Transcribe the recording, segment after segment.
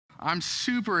I'm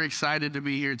super excited to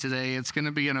be here today. It's going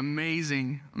to be an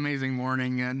amazing, amazing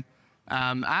morning. And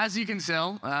as you can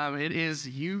tell, it is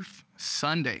Youth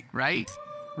Sunday, right?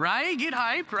 Right? Get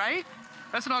hyped, right?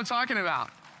 That's what I'm talking about.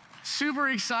 Super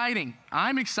exciting.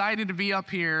 I'm excited to be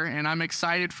up here, and I'm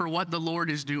excited for what the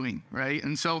Lord is doing, right?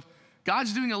 And so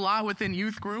God's doing a lot within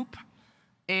youth group,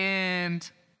 and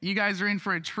you guys are in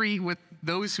for a treat with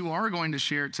those who are going to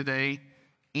share today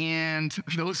and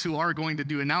those who are going to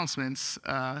do announcements.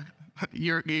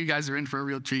 You guys are in for a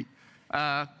real treat.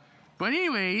 But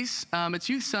anyways, it's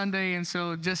Youth Sunday, and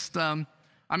so just I'm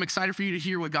excited for you to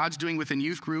hear what God's doing within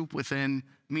youth group, within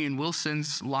me and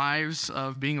Wilson's lives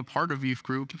of being a part of youth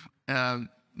group.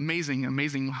 Amazing,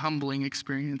 amazing, humbling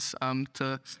experience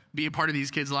to be a part of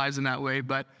these kids' lives in that way.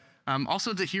 But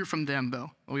also to hear from them,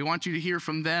 though. We want you to hear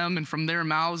from them and from their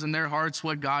mouths and their hearts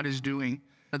what God is doing.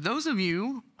 Those of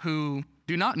you who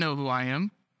do not know who I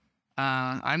am,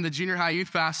 I'm the junior high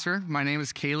youth pastor. My name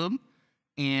is Caleb,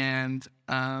 and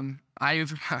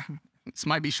this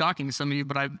might be shocking to some of you,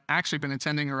 but I've actually been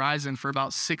attending Horizon for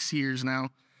about 6 years now,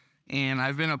 and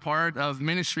I've been a part of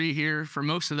ministry here for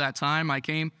most of that time. I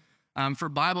came for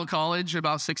Bible college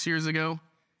about 6 years ago,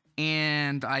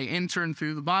 and I interned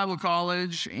through the Bible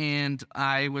college, and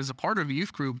I was a part of a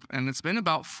youth group, and it's been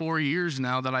about 4 years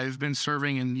now that I've been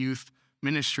serving in youth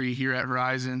ministry here at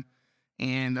Horizon,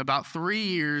 and about 3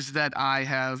 years that I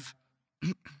have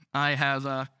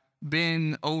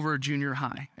been over junior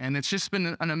high. And it's just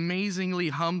been an amazingly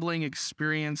humbling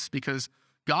experience because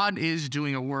God is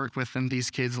doing a work within these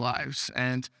kids' lives.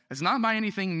 And it's not by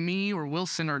anything me or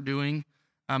Wilson are doing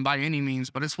by any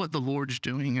means, but it's what the Lord's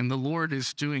doing. And the Lord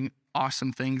is doing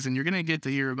awesome things, and you're going to get to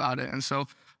hear about it. And so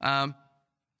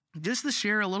just to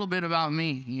share a little bit about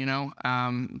me,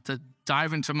 to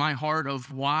dive into my heart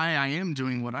of why I am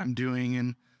doing what I'm doing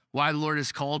and why the Lord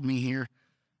has called me here.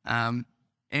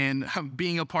 And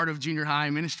being a part of junior high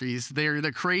ministries, they're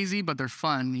crazy, but they're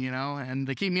fun, and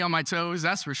they keep me on my toes,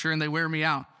 that's for sure, and they wear me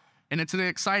out. And it's an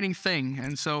exciting thing.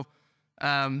 And so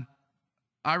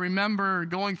I remember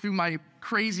going through my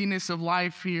craziness of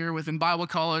life here within Bible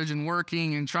college and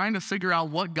working and trying to figure out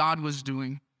what God was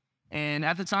doing. And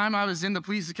at the time, I was in the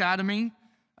police academy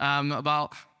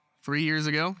about 3 years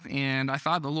ago, and I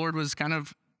thought the Lord was kind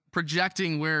of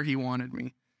projecting where he wanted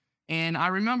me. And I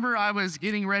remember I was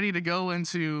getting ready to go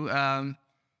into the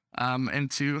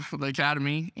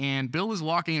academy, and Bill was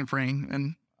walking and praying,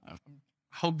 and I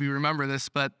hope you remember this,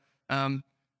 but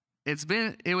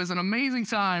it was an amazing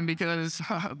time because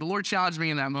the Lord challenged me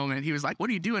in that moment. He was like, "What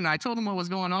are you doing?" And I told him what was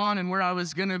going on and where I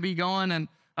was going to be going, and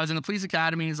I was in the police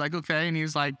academy. He's like, "Okay," and he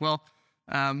was like, "Well,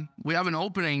 we have an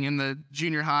opening in the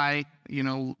junior high.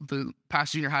 The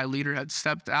past junior high leader had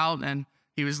stepped out, and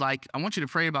he was like, I want you to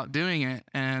pray about doing it."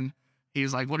 And he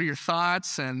was like, "What are your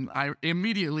thoughts?" And I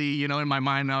immediately, in my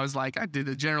mind, I was like, I did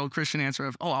the general Christian answer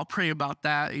of, "Oh, I'll pray about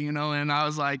that," and I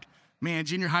was like, man,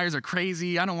 junior hires are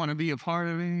crazy. I don't want to be a part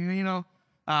of it, and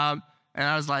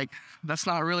I was like, that's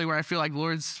not really where I feel like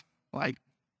Lord's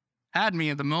had me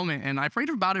at the moment. And I prayed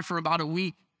about it for about a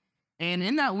week. And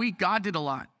in that week, God did a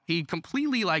lot. He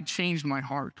completely changed my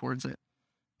heart towards it.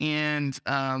 And,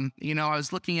 I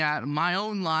was looking at my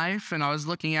own life, and I was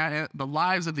looking at the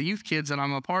lives of the youth kids that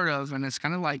I'm a part of. And it's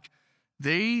kind of like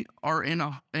they are in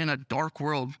a dark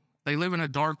world. They live in a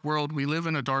dark world. We live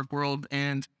in a dark world.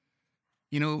 And,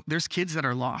 there's kids that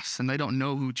are lost and they don't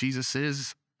know who Jesus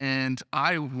is. And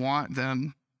I want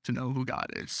them to know who God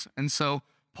is. And so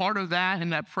part of that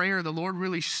and that prayer, the Lord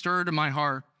really stirred in my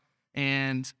heart.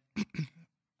 And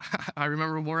I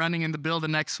remember we're running in the bill the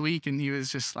next week, and he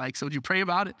was just like, "So would you pray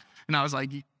about it?" And I was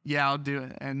like, "Yeah, I'll do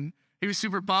it." And he was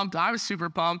super pumped. I was super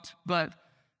pumped. But,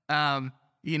 I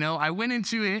went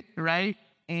into it, right?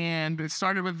 And it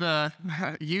started with the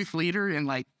youth leader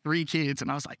and 3 kids. And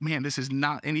I was like, man, this is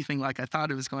not anything like I thought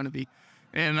it was going to be.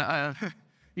 And,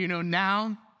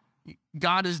 now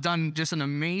God has done just an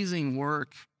amazing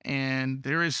work. And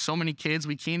there is so many kids,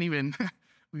 we don't even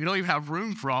have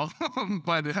room for all of them.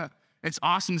 But it's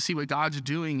awesome to see what God's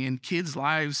doing. And kids'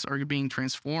 lives are being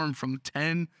transformed from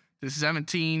 10 to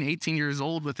 17, 18 years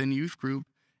old within youth group.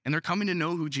 And they're coming to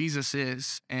know who Jesus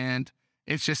is. And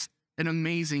it's just an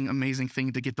amazing, amazing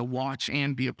thing to get to watch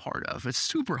and be a part of. It's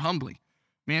super humbling.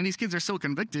 Man, these kids are so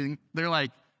convicting. They're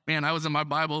like, man, I was in my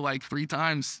Bible 3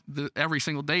 times every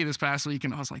single day this past week.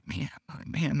 And I was like, man,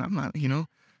 I'm not, I'm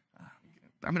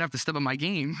going to have to step up my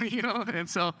game, And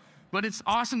so, but it's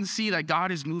awesome to see that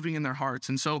God is moving in their hearts.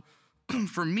 And so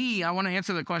for me, I want to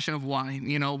answer the question of why.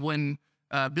 When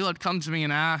Bill had come to me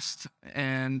and asked,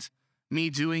 and me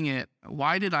doing it,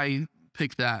 why did I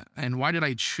pick that? And why did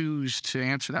I choose to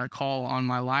answer that call on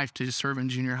my life to serve in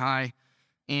junior high?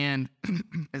 And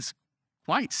it's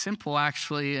quite simple,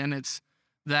 actually. And it's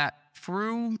that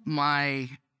through my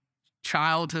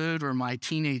childhood or my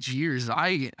teenage years,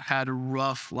 I had a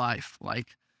rough life.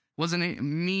 Like, wasn't it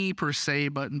me per se,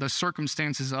 but the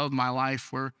circumstances of my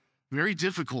life were very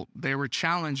difficult. They were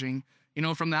challenging.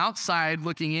 From the outside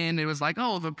looking in, it was like,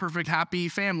 oh, the perfect happy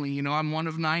family. I'm one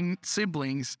of 9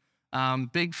 siblings,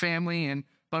 big family.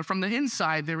 But from the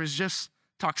inside, there was just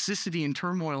toxicity and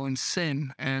turmoil and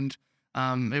sin. And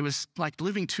it was like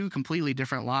living 2 completely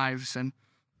different lives. And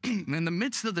in the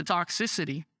midst of the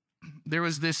toxicity, there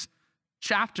was this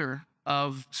chapter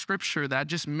of scripture that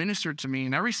just ministered to me.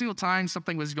 And every single time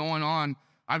something was going on,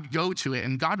 I'd go to it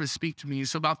and God would speak to me.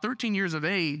 So about 13 years of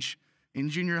age in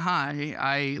junior high,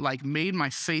 I made my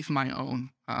faith my own.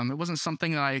 It wasn't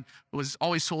something that I was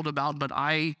always told about, but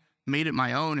I made it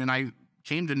my own. And I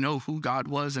came to know who God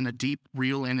was in a deep,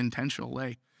 real, and intentional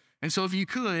way. And so if you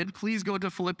could, please go to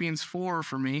Philippians 4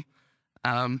 for me.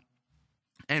 And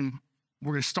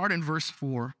we're going to start in verse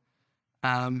 4.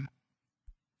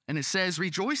 And it says,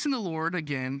 rejoice in the Lord.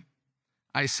 Again,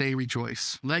 I say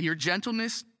rejoice. Let your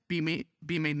gentleness be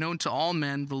made known to all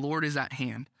men. The Lord is at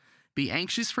hand. Be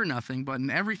anxious for nothing, but in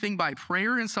everything by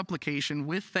prayer and supplication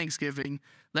with thanksgiving,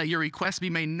 let your requests be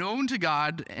made known to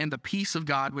God, and the peace of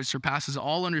God, which surpasses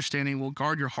all understanding, will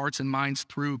guard your hearts and minds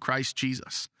through Christ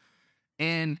Jesus.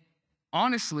 And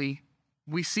honestly,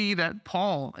 we see that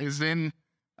Paul is in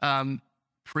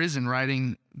prison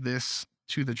writing this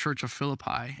to the church of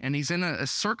Philippi. And he's in a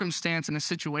circumstance and a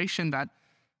situation that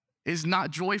is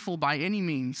not joyful by any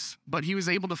means, but he was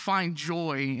able to find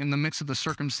joy in the midst of the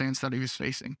circumstance that he was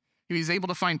facing. He was able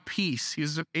to find peace. He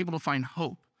was able to find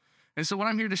hope. And so what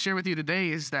I'm here to share with you today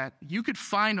is that you could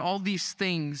find all these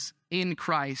things in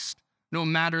Christ, no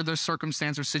matter the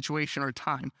circumstance or situation or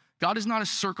time. God is not a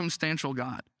circumstantial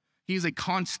God. He is a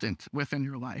constant within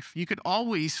your life. You could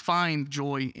always find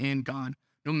joy in God,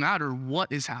 no matter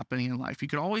what is happening in life. You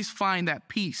could always find that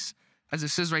peace, as it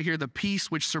says right here, the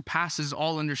peace which surpasses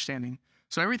all understanding.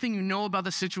 So everything you know about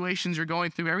the situations you're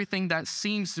going through, everything that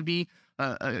seems to be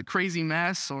a crazy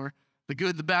mess, or the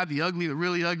good, the bad, the ugly, or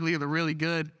the really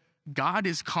good, God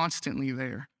is constantly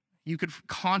there. You could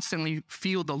constantly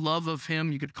feel the love of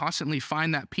him. You could constantly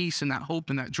find that peace and that hope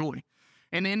and that joy.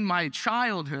 And in my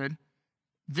childhood,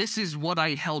 this is what I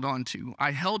held on to.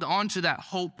 I held on to that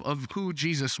hope of who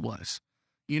Jesus was.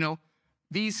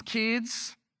 These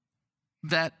kids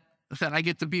that I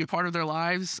get to be a part of their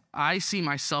lives, I see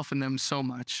myself in them so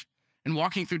much. And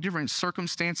walking through different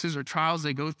circumstances or trials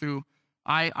they go through,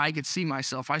 I could see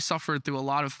myself. I suffered through a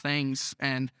lot of things.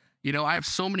 And, I have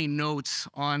so many notes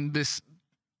on this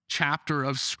chapter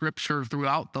of scripture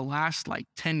throughout the last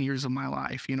 10 years of my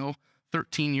life,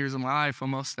 13 years of my life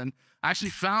almost. And I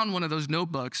actually found one of those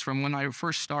notebooks from when I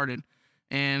first started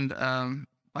and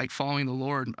following the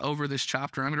Lord over this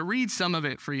chapter. I'm going to read some of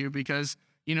it for you because,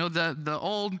 the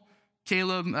old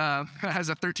Caleb has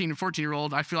a 13 and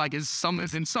 14-year-old, I feel like is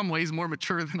in some ways more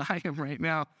mature than I am right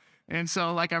now. And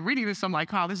so I'm reading this, I'm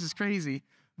like, wow, this is crazy.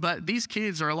 But these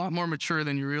kids are a lot more mature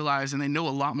than you realize, and they know a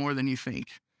lot more than you think.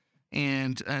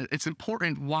 And it's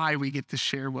important why we get to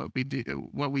share what we do,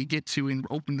 what we get to, and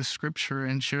open the scripture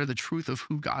and share the truth of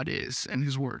who God is and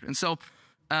his word. And so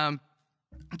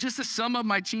just to sum up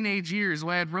my teenage years,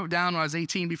 what I had wrote down when I was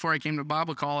 18 before I came to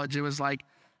Bible college, it was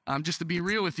just to be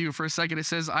real with you for a second, it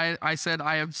says, I said,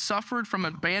 I have suffered from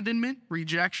abandonment,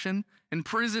 rejection,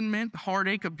 imprisonment,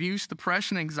 heartache, abuse,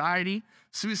 depression, anxiety,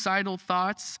 suicidal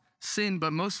thoughts, sin,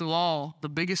 but most of all, the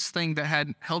biggest thing that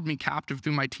had held me captive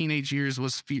through my teenage years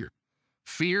was fear.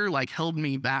 Fear held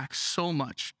me back so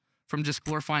much from just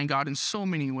glorifying God in so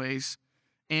many ways.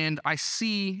 And I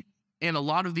see in a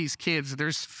lot of these kids,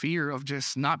 there's fear of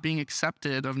just not being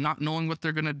accepted, of not knowing what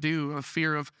they're going to do, of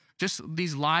fear of just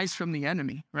these lies from the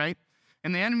enemy, right?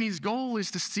 And the enemy's goal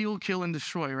is to steal, kill, and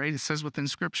destroy, right? It says within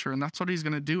scripture, and that's what he's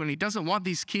going to do. And he doesn't want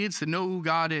these kids to know who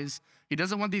God is. He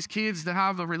doesn't want these kids to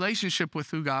have a relationship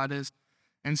with who God is.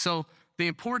 And so the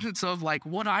importance of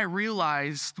what I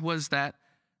realized was that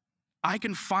I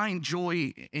can find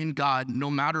joy in God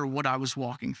no matter what I was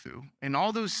walking through. And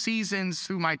all those seasons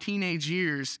through my teenage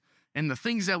years and the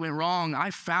things that went wrong,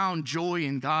 I found joy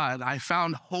in God. I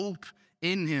found hope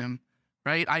in him,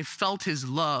 right? I felt his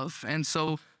love. And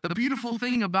so the beautiful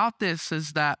thing about this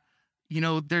is that,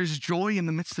 there's joy in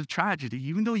the midst of tragedy.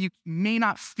 Even though you may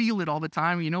not feel it all the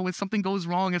time, when something goes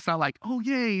wrong, it's not like, oh,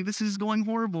 yay, this is going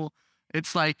horrible.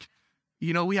 It's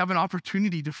we have an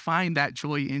opportunity to find that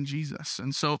joy in Jesus.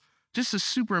 And so just a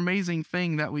super amazing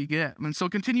thing that we get. And so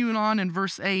continuing on in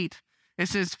verse 8, It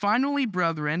says, finally,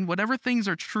 brethren, whatever things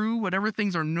are true, whatever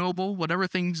things are noble, whatever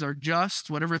things are just,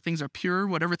 whatever things are pure,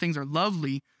 whatever things are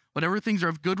lovely, whatever things are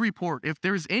of good report, if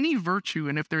there is any virtue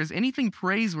and if there is anything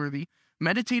praiseworthy,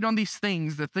 meditate on these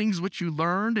things, the things which you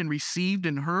learned and received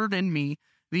and heard in me,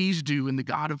 these do, and the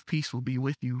God of peace will be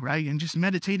with you, right? And just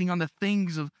meditating on the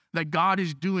things that God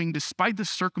is doing despite the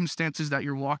circumstances that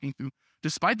you're walking through,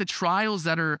 despite the trials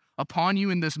that are upon you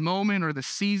in this moment or the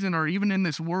season or even in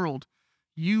this world,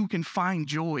 you can find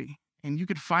joy and you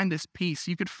could find this peace.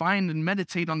 You could find and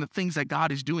meditate on the things that God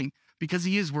is doing because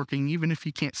he is working, even if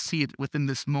you can't see it within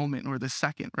this moment or this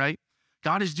second, right?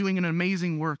 God is doing an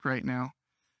amazing work right now,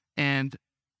 and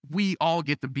we all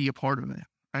get to be a part of it,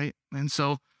 right? And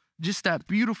so just that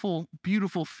beautiful,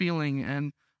 beautiful feeling.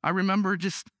 And I remember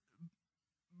just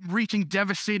reaching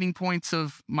devastating points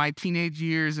of my teenage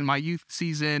years and my youth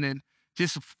season and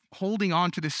just holding on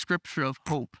to the scripture of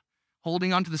hope,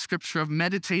 holding on to the scripture of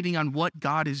meditating on what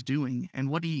God is doing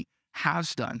and what he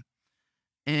has done.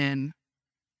 And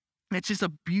it's just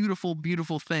a beautiful,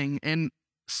 beautiful thing. And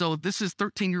so this is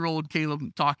 13-year-old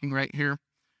Caleb talking right here.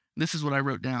 This is what I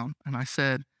wrote down. And I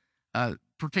said,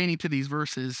 pertaining to these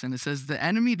verses, and it says, the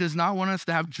enemy does not want us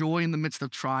to have joy in the midst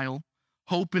of trial,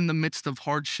 hope in the midst of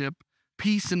hardship,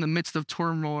 peace in the midst of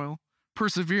turmoil,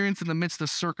 perseverance in the midst of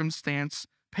circumstance,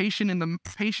 patience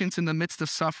in the midst of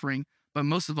suffering. But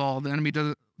most of all, the enemy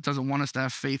doesn't want us to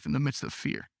have faith in the midst of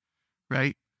fear,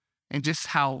 right? And just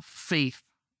how faith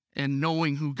and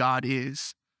knowing who God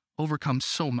is overcomes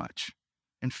so much.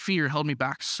 And fear held me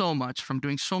back so much from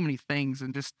doing so many things,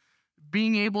 and just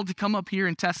being able to come up here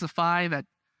and testify that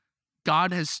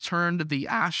God has turned the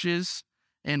ashes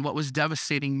and what was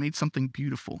devastating made something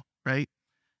beautiful, right?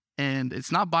 And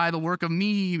it's not by the work of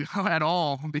me at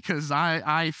all, because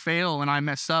I fail and I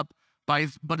mess up,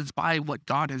 but it's by what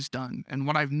God has done and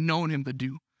what I've known him to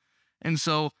do. And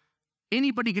so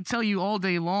anybody could tell you all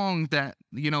day long that,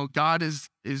 God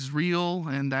is real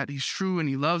and that he's true and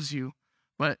he loves you.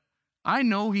 But I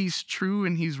know he's true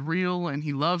and he's real and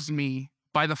he loves me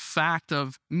by the fact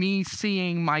of me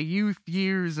seeing my youth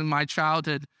years and my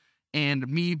childhood and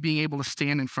me being able to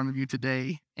stand in front of you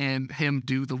today and him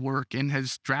do the work, and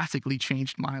has drastically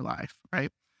changed my life,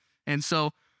 right? And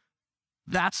so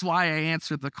that's why I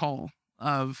answered the call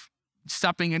of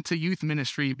stepping into youth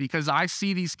ministry, because I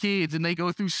see these kids and they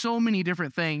go through so many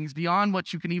different things beyond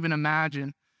what you can even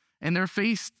imagine. And they're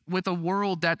faced with a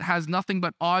world that has nothing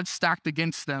but odds stacked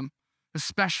against them,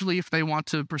 especially if they want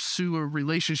to pursue a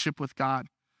relationship with God.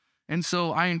 And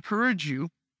so I encourage you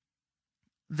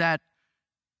that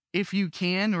if you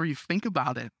can, or you think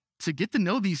about it, to get to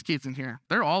know these kids in here.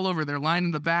 They're all over. They're lying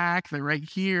in the back. They're right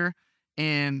here.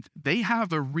 And they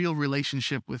have a real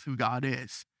relationship with who God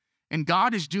is. And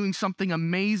God is doing something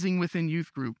amazing within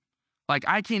youth group. Like,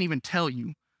 I can't even tell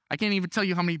you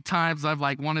how many times I've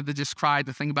wanted to just cry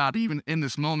to think about it, even in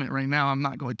this moment right now. I'm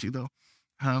not going to though.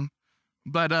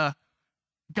 But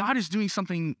God is doing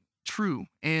something true,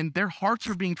 and their hearts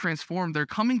are being transformed. They're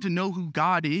coming to know who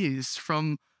God is,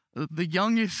 from the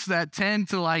youngest at 10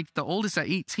 to the oldest at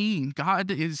 18.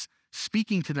 God is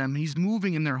speaking to them. He's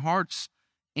moving in their hearts,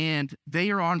 and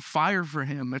they are on fire for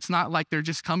him. It's not like they're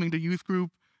just coming to youth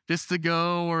group just to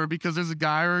go, or because there's a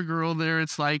guy or a girl there.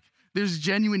 It's like there's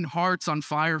genuine hearts on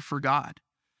fire for God.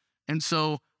 And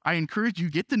so I encourage you,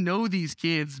 get to know these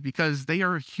kids, because they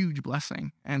are a huge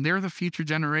blessing, and they're the future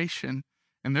generation,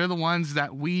 and they're the ones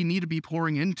that we need to be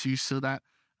pouring into, so that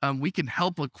we can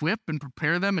help equip and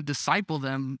prepare them and disciple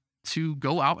them to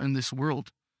go out in this world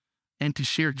and to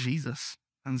share Jesus.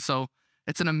 And so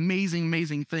it's an amazing,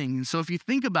 amazing thing. And so if you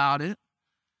think about it,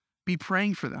 be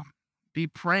praying for them. Be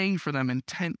praying for them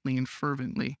intently and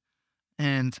fervently.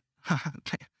 And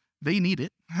they need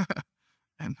it.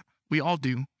 And we all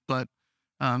do. But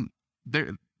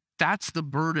that's the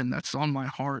burden that's on my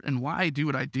heart, and why I do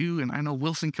what I do. And I know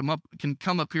Wilson can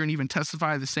come up here and even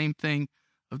testify the same thing,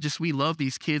 of just, we love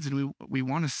these kids, and we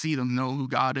want to see them know who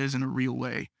God is in a real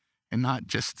way, and not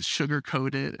just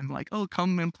sugarcoat it and oh,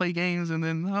 come and play games and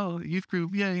then, oh, youth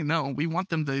group, yay. No, we want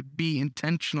them to be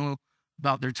intentional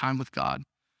about their time with God.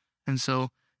 And so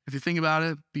if you think about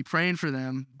it, be praying for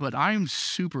them. But I'm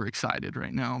super excited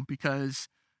right now, because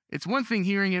it's one thing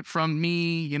hearing it from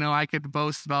me. I could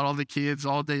boast about all the kids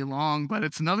all day long, but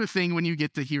it's another thing when you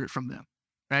get to hear it from them,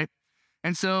 right?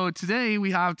 And so today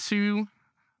we have two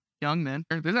young men.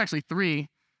 There's actually three.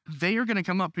 They are going to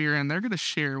come up here and they're going to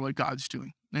share what God's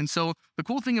doing. And so the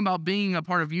cool thing about being a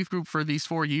part of youth group for these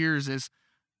 4 years is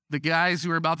the guys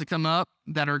who are about to come up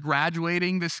that are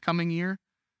graduating this coming year,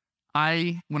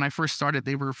 when I first started,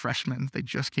 they were freshmen. They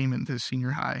just came into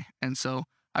senior high. And so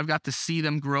I've got to see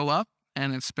them grow up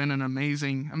and it's been an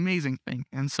amazing thing.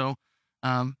 And so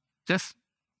just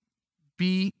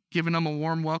be giving them a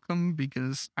warm welcome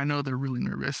because I know they're really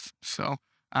nervous. So,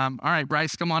 all right,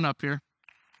 Bryce, come on up here.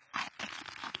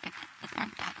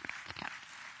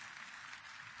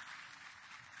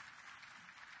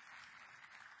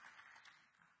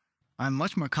 I'm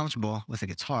much more comfortable with a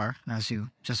guitar, as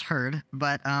you just heard,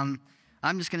 but I'm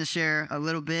just going to share a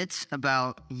little bit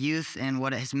about youth and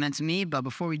what it has meant to me. But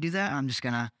before we do that, I'm just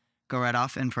going to go right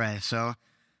off and pray. So,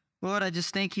 Lord, I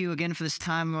just thank you again for this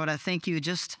time. Lord, I thank you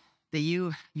just that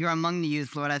you're among the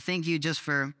youth. Lord, I thank you just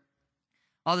for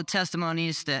all the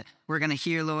testimonies that we're going to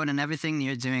hear, Lord, and everything that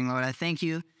you're doing, Lord. I thank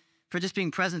you for just being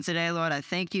present today, Lord. I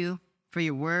thank you for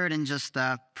your word and just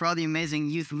for all the amazing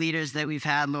youth leaders that we've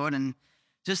had, Lord, and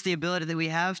just the ability that we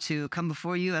have to come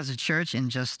before you as a church and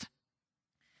just,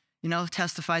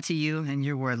 testify to you and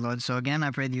your word, Lord. So again, I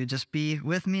pray that you just be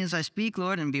with me as I speak,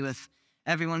 Lord, and be with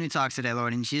everyone who talks today,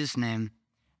 Lord. In Jesus' name,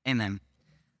 amen.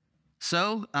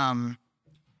 So,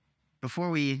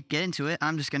 before we get into it,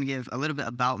 I'm just going to give a little bit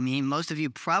about me. Most of you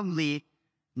probably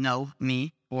know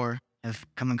me or have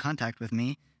come in contact with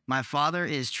me. My father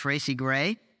is Tracy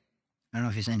Gray. I don't know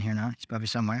if he's in here now. He's probably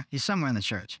somewhere. He's somewhere in the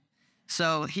church.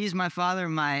 So he's my father.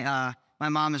 My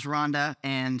mom is Rhonda,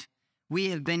 and we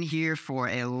have been here for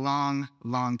a long,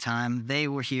 long time. They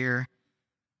were here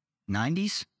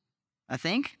 90s, I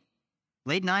think,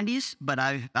 late 90s, but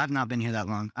I've not been here that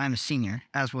long. I'm a senior,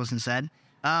 as Wilson said.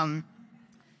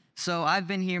 So I've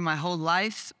been here my whole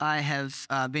life. I have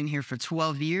been here for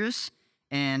 12 years,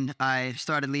 and I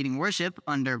started leading worship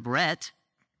under Brett.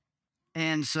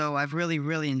 And so I've really,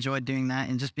 really enjoyed doing that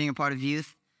and just being a part of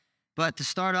youth. But to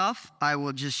start off, I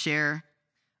will just share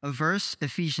a verse,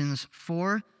 Ephesians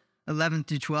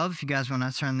 4:11-12. If you guys want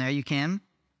to turn there, you can.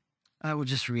 I will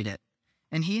just read it.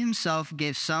 And he himself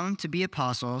gave some to be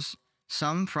apostles,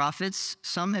 some prophets,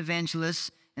 some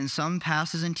evangelists, and some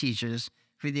pastors and teachers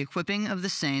for the equipping of the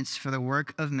saints for the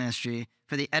work of ministry,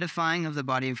 for the edifying of the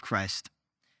body of Christ.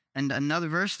 And another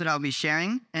verse that I'll be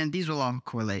sharing, and these will all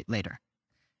correlate later.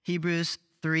 Hebrews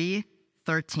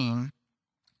 3:13.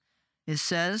 It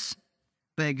says,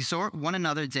 but exhort one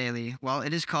another daily while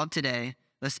it is called today,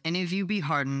 lest any of you be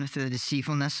hardened through the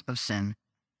deceitfulness of sin.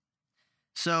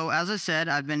 So as I said,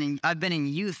 I've been in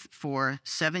youth for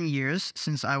 7 years.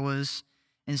 Since I was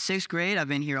in 6th grade. I've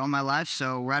been here all my life.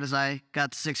 So right as I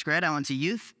got to 6th grade, I went to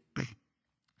youth.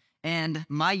 And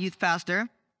my youth pastor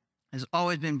has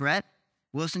always been Brett.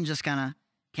 Wilson just kind of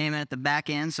came in at the back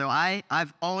end. So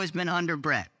I've always been under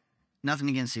Brett. Nothing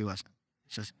against you, Wilson.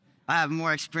 It's just I have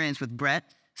more experience with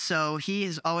Brett. So he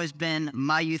has always been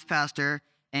my youth pastor,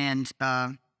 and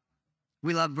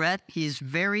we love Brett. He's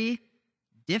very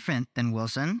different than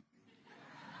Wilson,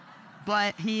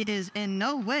 but he is in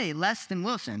no way less than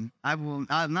Wilson. I will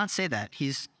not say that.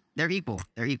 They're equal.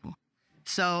 They're equal.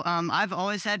 So I've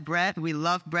always had Brett. We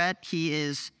love Brett.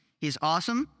 He's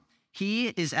awesome. He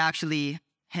is actually,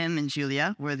 him and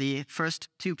Julia were the first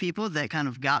two people that kind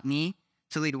of got me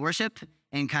to lead worship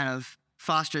and kind of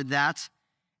fostered that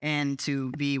and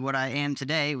to be what I am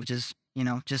today, which is,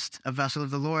 just a vessel of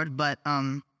the Lord. But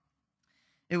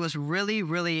it was really,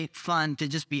 really fun to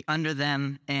just be under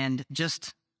them, and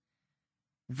just,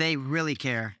 they really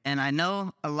care. And I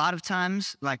know a lot of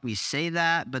times, we say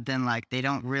that, but then, they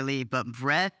don't really. But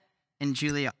Brett and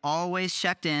Julia always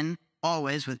checked in,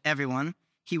 always, with everyone.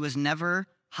 He was never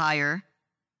higher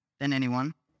than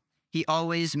anyone. He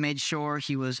always made sure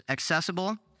he was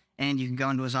accessible, and you can go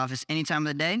into his office any time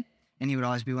of the day, and he would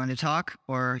always be willing to talk,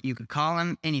 or you could call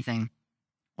him anything,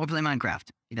 or play Minecraft.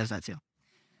 He does that too.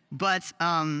 But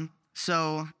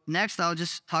so next I'll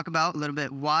just talk about a little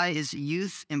bit why is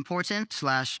youth important /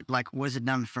 what has it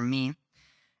done for me.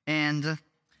 And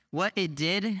what it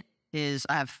did is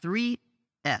I have 3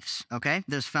 F's, okay?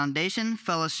 There's foundation,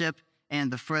 fellowship,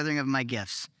 and the furthering of my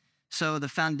gifts. So the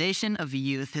foundation of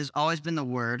youth has always been the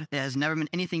word. It has never been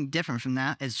anything different from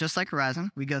that. It's just like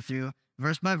Horizon. We go through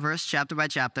verse by verse, chapter by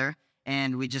chapter,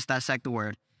 and we just dissect the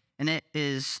word. And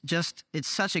it's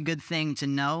such a good thing to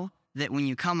know that when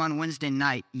you come on Wednesday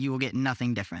night, you will get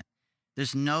nothing different.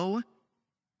 There's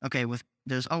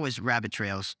always rabbit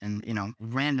trails and,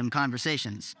 random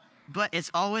conversations, but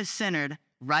it's always centered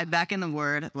right back in the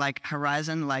word, like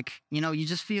Horizon, you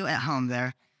just feel at home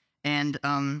there. And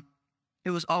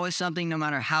it was always something, no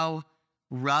matter how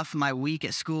rough my week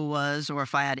at school was, or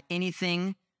if I had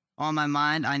anything on my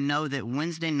mind, I know that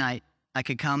Wednesday night I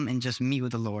could come and just meet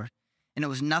with the Lord. And it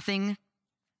was nothing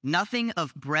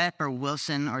of Brett or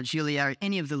Wilson or Julia or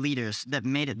any of the leaders that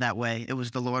made it that way. It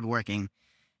was the Lord working.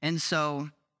 And so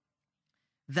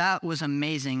that was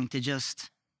amazing to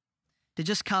just to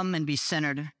just come and be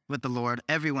centered with the Lord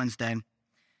every Wednesday.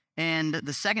 And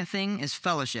the second thing is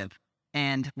fellowship.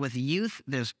 And with youth,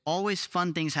 there's always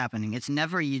fun things happening. It's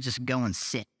never you just go and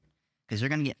sit, because you're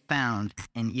going to get found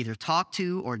and either talked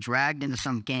to or dragged into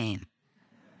some game,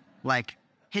 like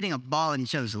hitting a ball in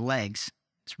each other's legs.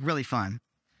 It's really fun.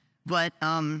 But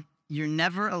you're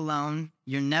never alone.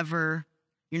 You're never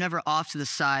off to the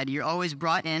side. You're always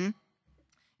brought in.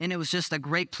 And it was just a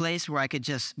great place where I could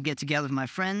just get together with my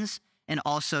friends and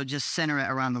also just center it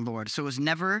around the Lord. So it's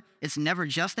never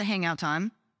just a hangout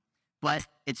time, but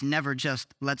it's never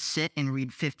just let's sit and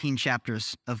read 15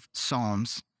 chapters of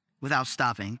Psalms without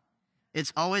stopping.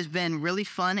 It's always been really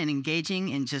fun and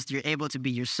engaging, and just you're able to be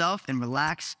yourself and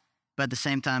relax, but at the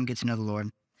same time get to know the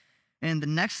Lord. And the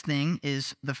next thing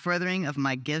is the furthering of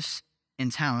my gifts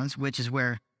and talents, which is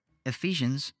where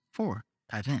Ephesians 4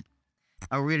 ties in.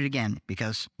 I'll read it again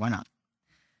because why not?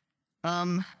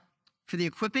 For the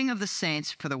equipping of the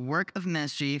saints, for the work of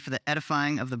ministry, for the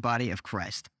edifying of the body of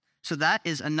Christ. So that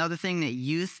is another thing that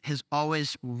youth has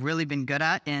always really been good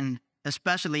at, and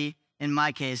especially in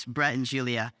my case, Brett and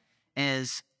Julia,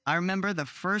 is I remember the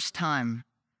first time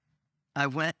I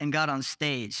went and got on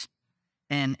stage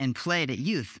and played at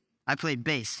youth. I played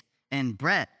bass. And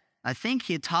Brett, I think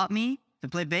he had taught me to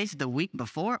play bass the week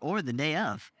before or the day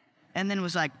of. And then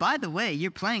was like, by the way,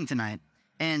 you're playing tonight.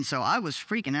 And so I was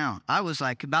freaking out. I was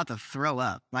like about to throw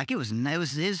up. Like it was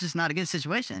just not a good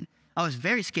situation. I was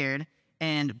very scared.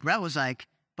 And Brett was like,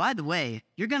 by the way,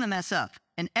 you're going to mess up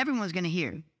and everyone's going to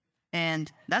hear.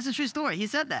 And that's a true story. He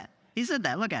said that.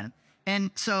 Look at him.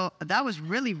 And so that was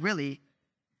really, really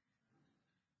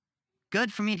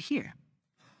good for me to hear,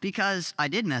 because I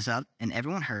did mess up and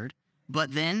everyone heard,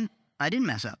 but then I didn't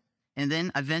mess up. And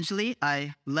then eventually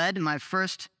I led my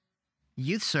first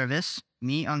youth service,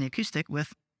 me on the acoustic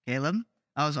with Caleb.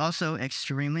 I was also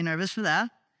extremely nervous for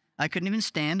that. I couldn't even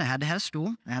stand. I had to have a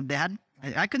stool.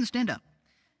 I couldn't stand up.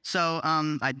 So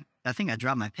I think I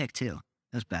dropped my pick too.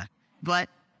 It was bad. But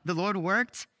the Lord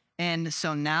worked. And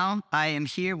so now I am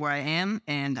here where I am,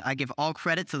 and I give all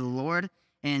credit to the Lord.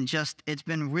 And just, it's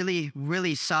been really,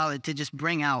 really solid to just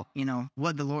bring out,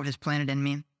 what the Lord has planted in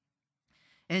me.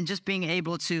 And just being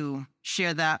able to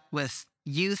share that with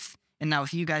youth and now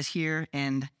with you guys here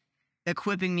and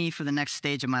equipping me for the next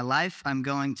stage of my life. I'm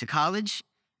going to college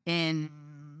in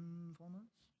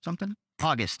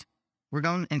August. We're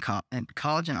going in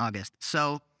college in August.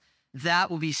 So that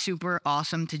will be super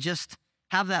awesome to just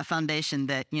have that foundation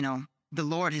that, the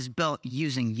Lord has built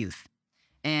using youth.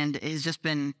 And it's just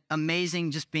been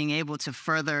amazing just being able to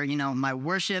further, my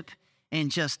worship and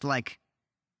just like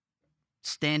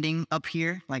standing up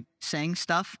here, like saying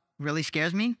stuff really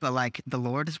scares me, but like the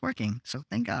Lord is working. So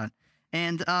thank God.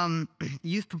 And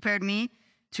youth prepared me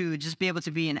to just be able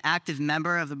to be an active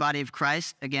member of the body of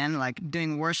Christ. Again, like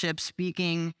doing worship,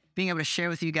 speaking, being able to share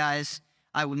with you guys,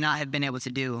 I would not have been able to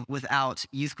do without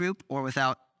youth group or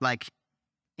without like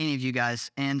any of you guys.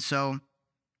 And so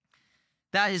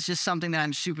that is just something that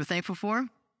I'm super thankful for.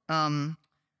 The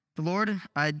Lord,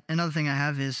 another thing I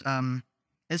have is,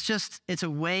 it's a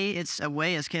way,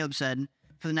 as Caleb said,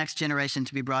 for the next generation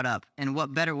to be brought up. And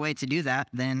what better way to do that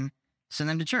than send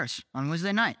them to church on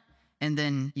Wednesday night? And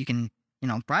then you can,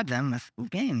 bribe them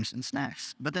with games and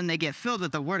snacks. But then they get filled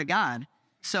with the Word of God.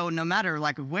 So no matter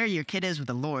like where your kid is with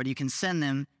the Lord, you can send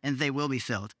them and they will be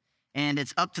filled. And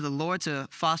it's up to the Lord to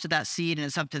foster that seed, and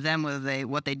it's up to them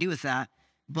what they do with that.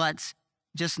 But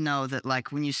just know that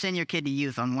like when you send your kid to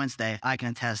youth on Wednesday, I can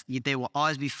attest, they will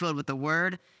always be filled with the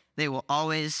Word. They will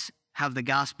always have the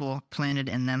gospel planted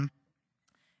in them.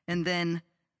 And then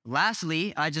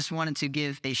lastly, I just wanted to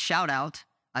give a shout out.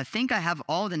 I think I have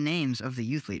all the names of the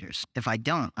youth leaders. If I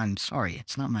don't, I'm sorry.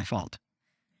 It's not my fault.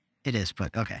 It is,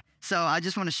 but okay. So I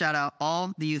just want to shout out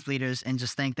all the youth leaders and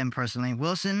just thank them personally.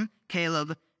 Wilson,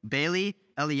 Caleb, Bailey,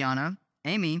 Eliana,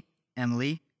 Amy,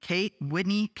 Emily, Kate,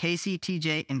 Whitney, Casey,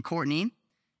 TJ, and Courtney.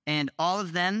 And all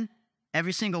of them,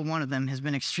 every single one of them has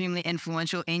been extremely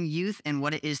influential in youth and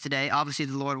what it is today. Obviously,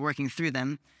 the Lord working through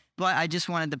them. But I just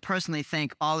wanted to personally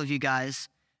thank all of you guys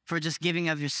for just giving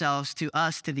of yourselves to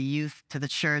us, to the youth, to the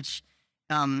church.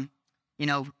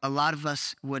 A lot of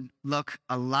us would look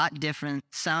a lot different,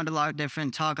 sound a lot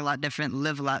different, talk a lot different,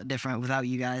 live a lot different without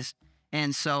you guys.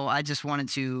 And so I just wanted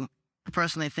to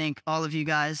personally thank all of you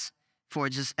guys for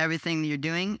just everything that you're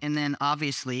doing. And then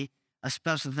obviously a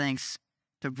special thanks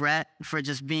to Brett for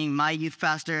just being my youth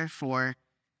pastor for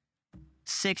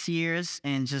 6 years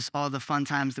and just all the fun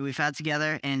times that we've had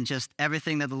together and just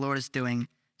everything that the Lord is doing.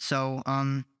 So,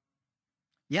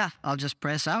 I'll just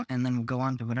pray us out and then we'll go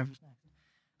on to whatever's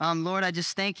next. Lord, I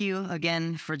just thank you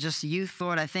again for just youth,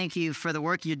 Lord. I thank you for the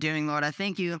work you're doing, Lord. I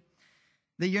thank you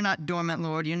that you're not dormant,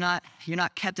 Lord. You're not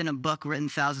kept in a book written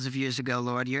thousands of years ago,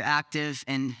 Lord. You're active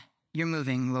and you're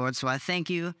moving, Lord. So I thank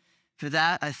you for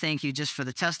that. I thank you just for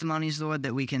the testimonies, Lord,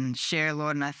 that we can share,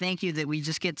 Lord. And I thank you that we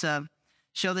just get to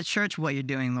show the church what you're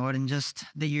doing, Lord, and just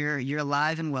that you're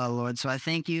alive and well, Lord. So I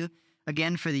thank you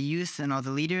again for the youth and all the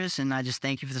leaders, and I just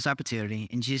thank you for this opportunity.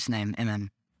 In Jesus' name,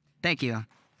 amen. Thank you.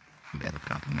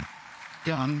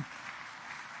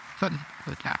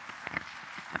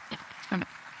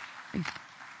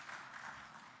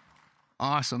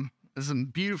 Awesome. It's a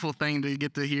beautiful thing to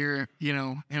get to hear,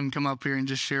 him come up here and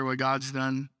just share what God's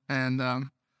done, and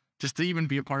just to even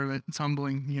be a part of it. It's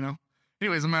humbling,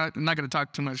 Anyways, I'm not going to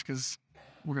talk too much because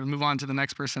we're going to move on to the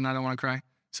next person. I don't want to cry.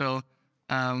 So,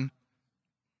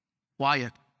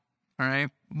 Wyatt, all right?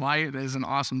 Wyatt is an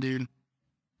awesome dude,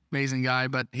 amazing guy,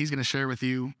 but he's going to share with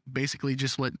you basically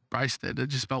just what Bryce did,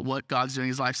 just about what God's doing in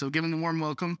his life. So give him a warm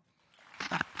welcome.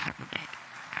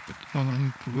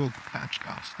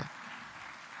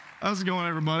 How's it going,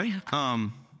 everybody?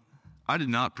 I did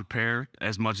not prepare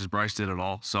as much as Bryce did at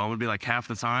all, so I'm gonna be like half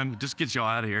the time, just get y'all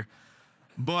out of here.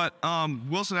 But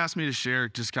Wilson asked me to share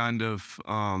just kind of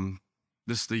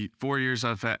the 4 years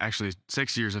I've had, actually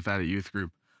 6 years I've had a youth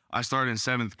group. I started in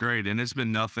 7th grade, and it's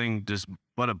been nothing just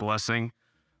but a blessing.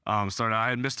 I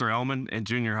had Mr. Elman in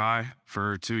junior high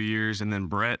for 2 years, and then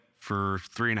Brett for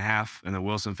 3.5, and then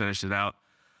Wilson finished it out.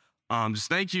 Just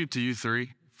thank you to you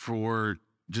three for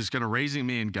just kind of raising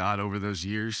me in God over those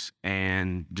years,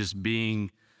 and just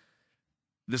being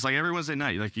this, like, every Wednesday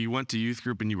night, like, you went to youth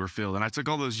group and you were filled. And I took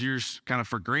all those years kind of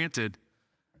for granted,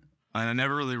 and I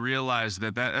never really realized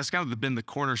that's kind of been the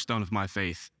cornerstone of my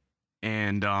faith.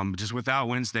 And just without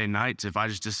Wednesday nights, if I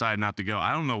just decided not to go,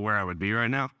 I don't know where I would be right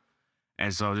now.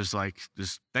 And so just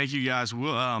thank you guys.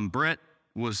 Brett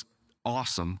was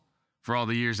awesome for all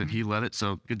the years that he led it.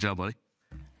 So good job, buddy.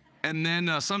 And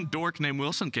then some dork named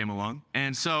Wilson came along.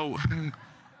 And so,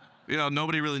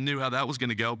 nobody really knew how that was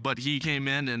going to go. But he came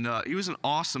in, and he was an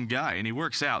awesome guy. And he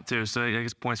works out, too. So I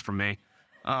guess points from me.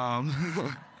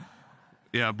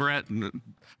 Yeah, Brett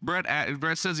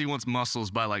says he wants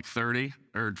muscles by like 30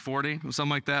 or 40 or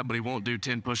something like that, but he won't do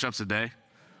 10 push-ups a day.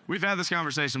 We've had this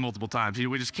conversation multiple times.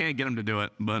 We just can't get him to do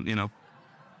it, but,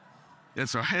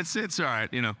 it's all right. It's all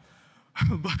right,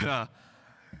 But,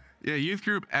 yeah, youth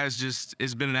group has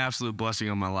been an absolute blessing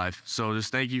on my life. So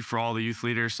just thank you for all the youth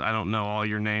leaders. I don't know all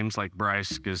your names like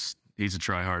Bryce because he's a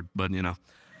tryhard, but,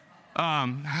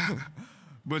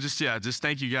 But just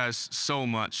thank you guys so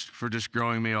much for just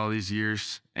growing me all these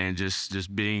years, and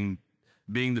just being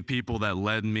the people that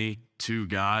led me to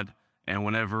God. And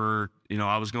whenever,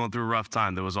 I was going through a rough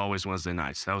time, there was always Wednesday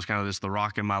nights. That was kind of just the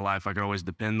rock in my life I could always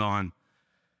depend on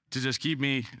to just keep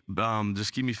me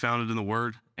founded in the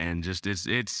Word. And just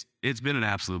it's been an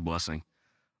absolute blessing.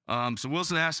 So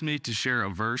Wilson asked me to share a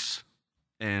verse,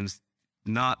 and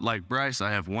not like Bryce, I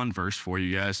have one verse for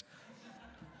you guys.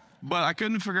 But I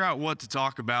couldn't figure out what to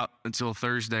talk about until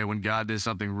Thursday, when God did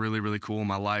something really, really cool in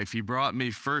my life. He brought me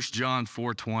 1 John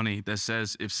 4:20 that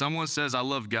says, "If someone says, 'I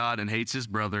love God,' and hates his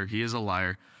brother, he is a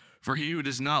liar. For he who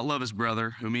does not love his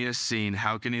brother, whom he has seen,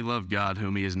 how can he love God,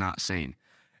 whom he has not seen?"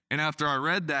 And after I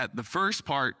read that, the first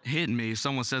part hit me. If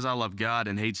someone says, "I love God,"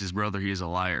 and hates his brother, he is a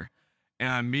liar.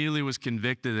 And I immediately was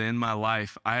convicted that in my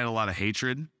life, I had a lot of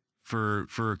hatred for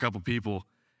a couple people.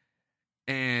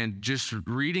 And just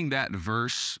reading that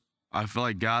verse, I feel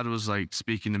like God was like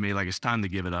speaking to me, like, it's time to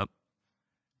give it up.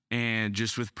 And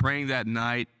just with praying that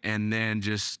night, and then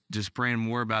just praying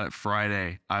more about it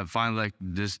Friday, I finally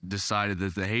just decided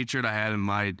that the hatred I had in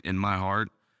my heart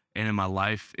and in my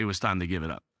life, it was time to give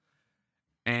it up.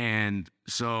 And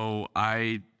so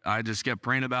I just kept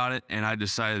praying about it, and I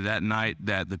decided that night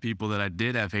that the people that I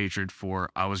did have hatred for,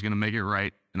 I was going to make it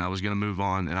right, and I was going to move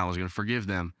on, and I was going to forgive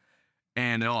them.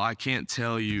 And I can't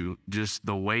tell you just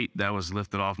the weight that was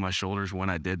lifted off my shoulders when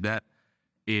I did that.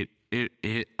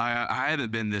 I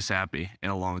haven't been this happy in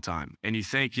a long time. And you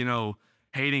think,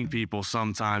 hating people,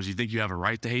 sometimes you think you have a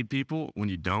right to hate people when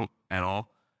you don't at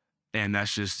all. And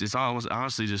it's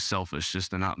honestly just selfish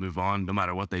just to not move on no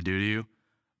matter what they do to you.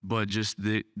 But just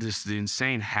the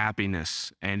insane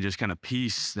happiness and just kind of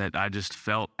peace that I just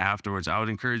felt afterwards. I would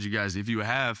encourage you guys, if you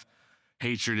have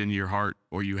hatred in your heart,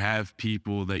 or you have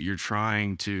people that you're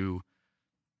trying to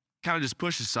kind of just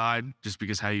push aside just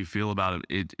because how you feel about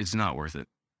it, it's not worth it.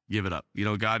 Give it up.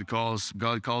 God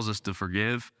calls us to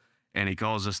forgive, and he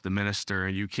calls us to minister,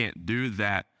 and you can't do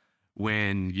that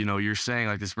when, you're saying,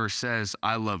 like this verse says,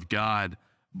 "I love God,"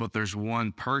 but there's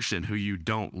one person who you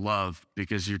don't love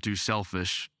because you're too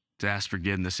selfish to ask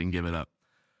forgiveness and give it up.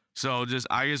 So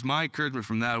I guess my encouragement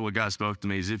from that, what God spoke to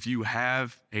me, is if you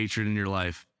have hatred in your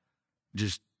life,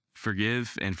 just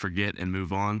forgive and forget and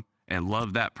move on and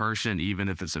love that person even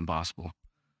if it's impossible.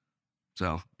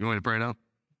 So, you want me to pray it out?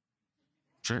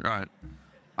 Sure. All right.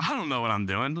 I don't know what I'm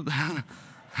doing. All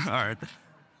right.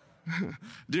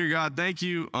 Dear God, thank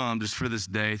you just for this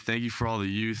day. Thank you for all the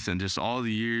youth and just all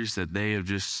the years that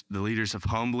the leaders have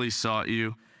humbly sought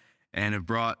you and have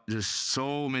brought just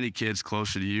so many kids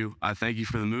closer to you. I thank you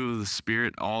for the move of the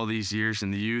Spirit all these years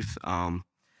in the youth.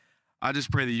 I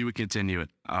just pray that you would continue it.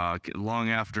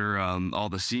 Long after all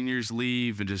the seniors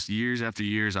leave and just years after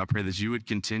years, I pray that you would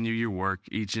continue your work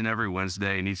each and every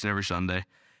Wednesday and each and every Sunday.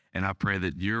 And I pray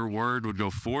that your word would go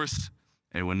forth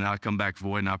and would not come back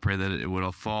void. And I pray that it would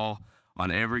all fall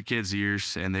on every kid's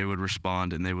ears and they would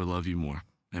respond and they would love you more.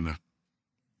 Amen.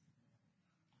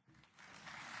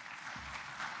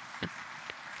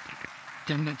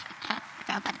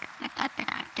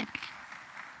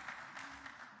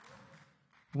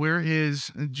 Where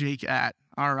is Jake at?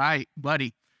 All right,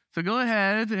 buddy. So go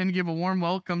ahead and give a warm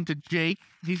welcome to Jake.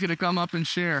 He's going to come up and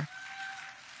share.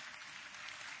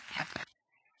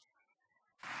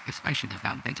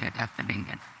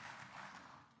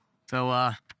 So,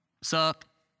 what's up?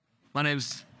 My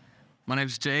name's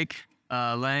Jake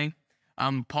Lang.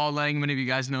 I'm Paul Lang. Many of you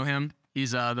guys know him.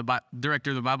 He's the director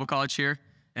of the Bible College here,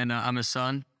 and I'm his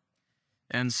son.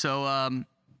 And so,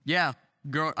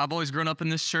 I've always grown up in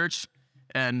this church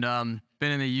and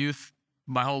been in the youth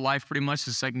my whole life, pretty much,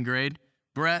 since second grade.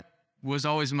 Brett was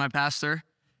always my pastor,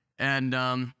 and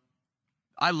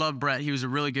I love Brett. He was a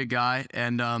really good guy,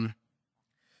 and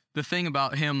the thing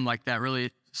about him like that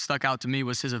really stuck out to me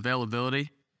was his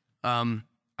availability. I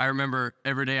remember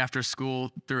every day after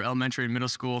school, through elementary and middle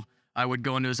school, I would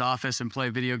go into his office and play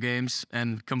video games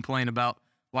and complain about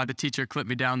why the teacher clipped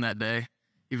me down that day,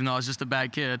 even though I was just a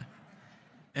bad kid.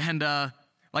 And I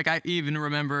even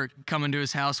remember coming to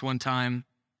his house one time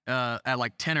at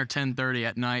like 10 or 10:30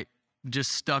 at night,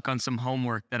 just stuck on some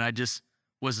homework that I just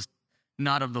was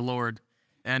not of the Lord.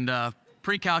 And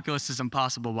pre-calculus is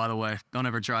impossible, by the way. Don't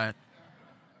ever try it.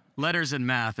 Letters and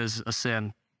math is a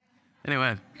sin.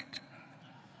 Anyway.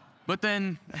 But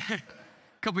then a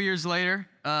couple years later,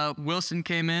 Wilson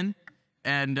came in,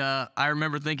 and I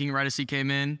remember thinking right as he came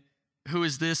in, who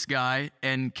is this guy,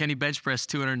 and can he bench press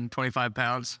 225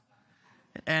 pounds?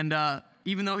 And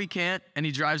even though he can't, and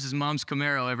he drives his mom's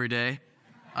Camaro every day,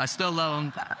 I still love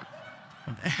him.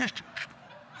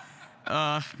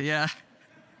 Yeah.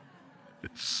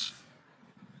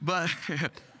 But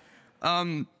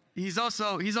he's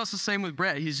also same with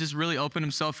Brett. He's just really opened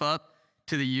himself up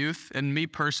to the youth and me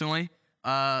personally,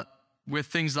 with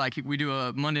things like we do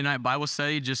a Monday night Bible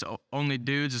study, just only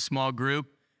dudes, a small group,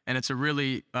 and it's a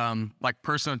really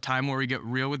personal time where we get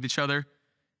real with each other,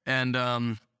 and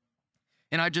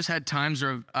I just had times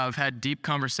where I've had deep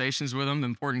conversations with him,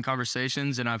 important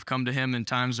conversations, and I've come to him in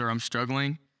times where I'm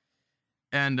struggling,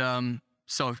 and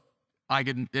so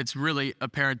it's really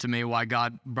apparent to me why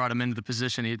God brought him into the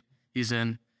position he's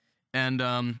in,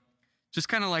 and just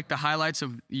kind of like the highlights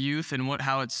of youth and what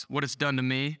it's done to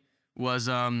me was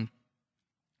like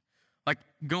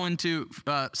going to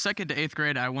 2nd to 8th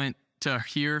grade, I went to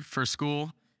here for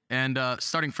school, and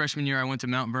starting freshman year, I went to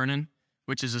Mount Vernon,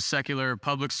 which is a secular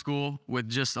public school with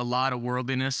just a lot of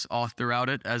worldliness all throughout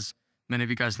it, as many of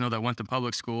you guys know that went to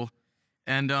public school.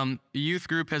 And the youth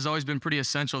group has always been pretty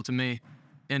essential to me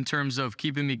in terms of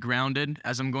keeping me grounded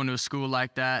as I'm going to a school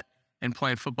like that and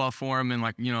playing football for them and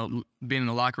being in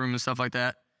the locker room and stuff like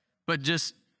that. But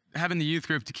just having the youth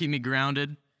group to keep me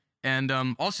grounded and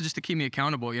also just to keep me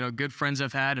accountable. Good friends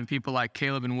I've had and people like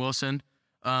Caleb and Wilson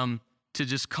to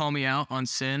just call me out on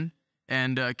sin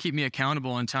and keep me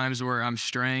accountable in times where I'm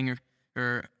straying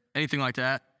or anything like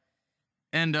that.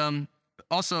 And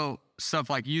also stuff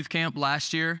like youth camp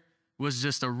last year was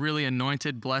just a really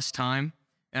anointed, blessed time.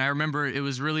 And I remember it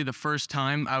was really the first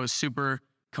time I was super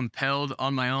compelled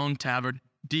on my own to have a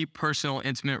deep, personal,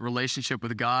 intimate relationship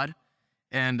with God.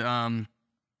 And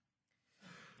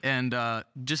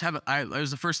just it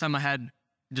was the first time I had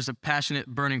just a passionate,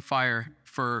 burning fire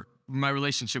for my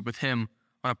relationship with him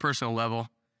on a personal level.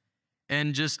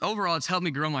 And just overall, it's helped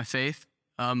me grow my faith.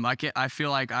 I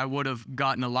feel like I would have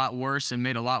gotten a lot worse and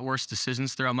made a lot worse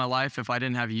decisions throughout my life if I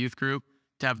didn't have a youth group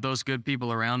to have those good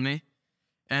people around me.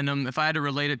 And if I had to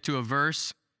relate it to a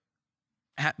verse,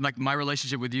 like my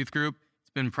relationship with youth group,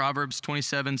 it's been Proverbs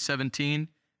 27:17,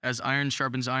 as iron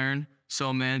sharpens iron, so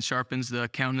a man sharpens the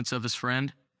countenance of his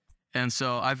friend. And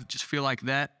so I just feel like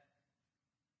that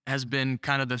has been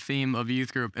kind of the theme of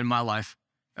youth group in my life,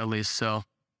 at least. So,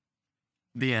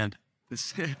 the end.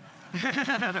 Kill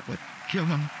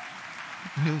him.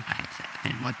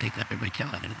 And what they got everybody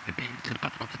killing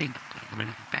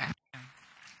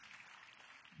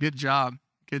Good job.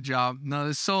 Good job. No,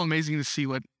 it's so amazing to see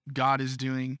what God is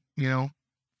doing,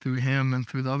 through him and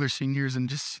through the other seniors and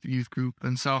just youth group.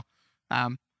 And so, yeah,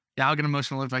 I'll get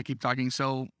emotional if I keep talking.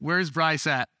 So where's Bryce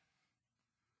at?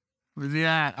 Where's he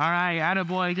at? All right,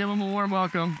 attaboy. Give him a warm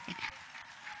welcome.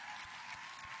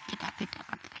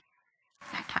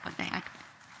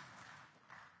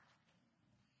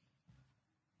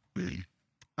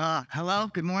 Hello,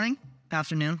 good morning,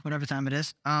 afternoon, whatever time it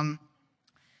is.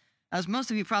 As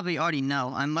most of you probably already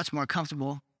know, I'm much more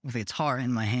comfortable with a guitar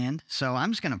in my hand, so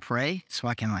I'm just gonna pray so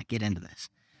I can get into this.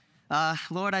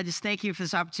 Lord, I just thank you for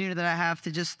this opportunity that I have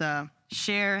to just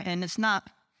share, and it's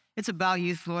about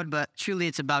youth, Lord, but truly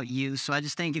it's about you. So I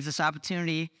just thank you for this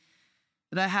opportunity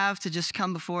that I have to just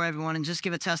come before everyone and just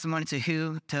give a testimony to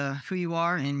who you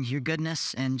are and your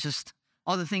goodness and just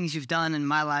all the things you've done in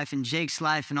my life and Jake's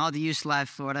life and all the youth's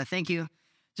life, Lord. I thank you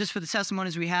just for the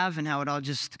testimonies we have and how it all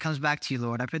just comes back to you,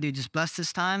 Lord. I pray that you just bless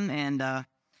this time and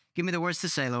give me the words to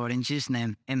say, Lord. In Jesus'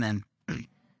 name, amen.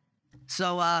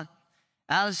 So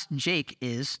as Jake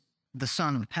is the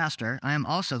son of a pastor, I am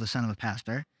also the son of a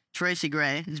pastor. Tracy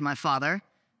Gray is my father,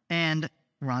 and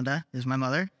Rhonda is my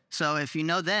mother. So if you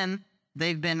know them,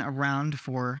 they've been around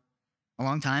for a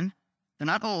long time. They're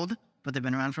not old, but they've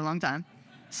been around for a long time.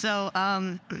 So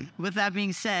with that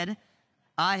being said,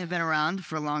 I have been around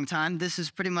for a long time. This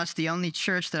is pretty much the only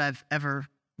church that I've ever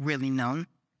really known.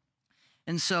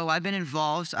 And so I've been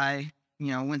involved. I,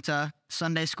 went to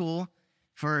Sunday school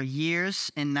for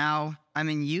years, and now I'm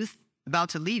in youth, about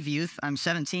to leave youth. I'm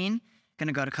 17, going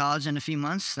to go to college in a few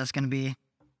months. That's going to be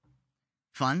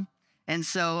fun. And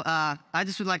so I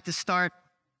just would like to start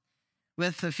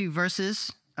with a few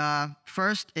verses.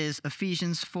 First is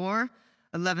Ephesians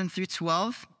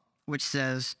 4:11-12, which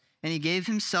says, "And he gave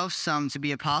himself some to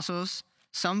be apostles,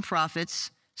 some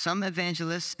prophets, some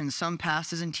evangelists, and some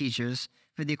pastors and teachers,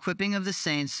 for the equipping of the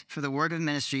saints, for the work of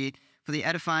ministry, for the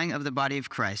edifying of the body of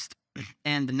Christ."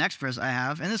 And the next verse I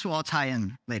have, and this will all tie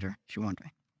in later, if you're wondering.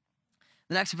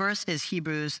 The next verse is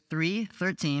Hebrews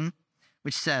 3:13,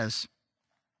 which says,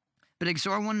 "But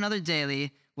exhort one another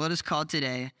daily, while it is called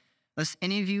today, lest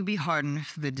any of you be hardened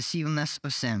through the deceitfulness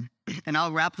of sin." And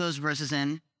I'll wrap those verses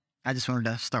in. I just wanted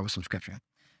to start with some scripture.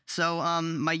 So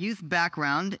my youth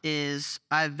background is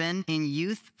I've been in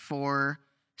youth for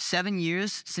 7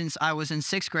 years. Since I was in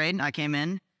 6th grade. I came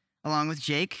in along with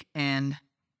Jake and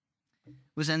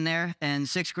was in there in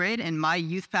 6th grade. And my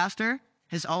youth pastor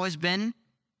has always been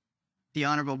the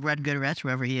Honorable Brett Goodrich,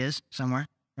 wherever he is, somewhere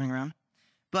running around.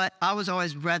 But I was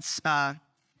always Brett's, a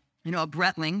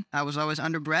Brettling. I was always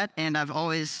under Brett, and I've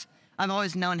always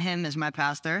known him as my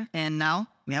pastor. And now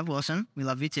we have Wilson. We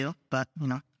love you too, but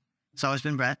it's always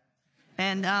been Brett.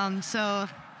 And so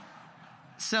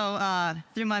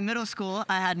through my middle school,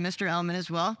 I had Mr. Elman as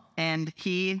well, and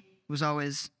he was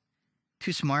always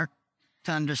too smart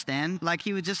to understand.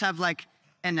 He would just have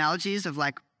analogies of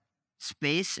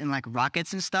space and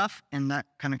rockets and stuff, and that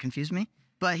kind of confused me.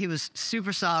 But he was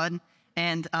super solid,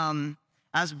 and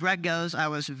as Brett goes, I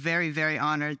was very, very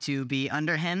honored to be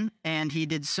under him, and he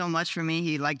did so much for me.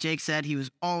 He, like Jake said, he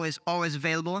was always, always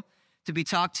available to be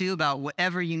talked to about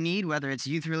whatever you need, whether it's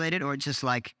youth-related or just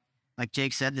like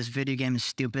Jake said, this video game is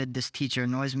stupid, this teacher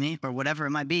annoys me, or whatever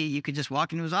it might be. You could just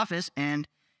walk into his office, and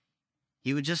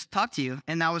he would just talk to you,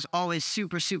 and that was always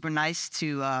super, super nice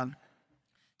to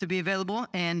be available.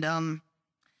 And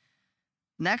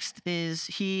next is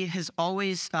he has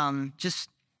always just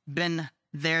been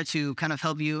there to kind of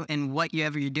help you in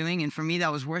whatever you're doing. And for me,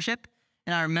 that was worship.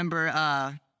 And I remember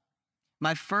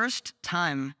my first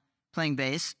time playing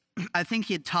bass, I think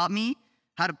he had taught me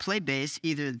how to play bass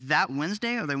either that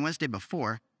Wednesday or the Wednesday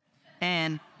before.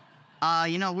 And,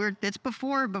 it's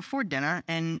before dinner.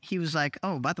 And he was like,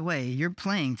 "Oh, by the way, you're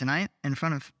playing tonight in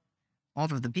front of all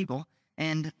of the people."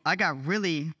 And I got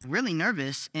really, really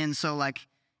nervous. And so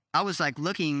I was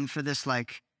looking for this,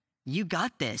 "You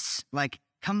got this.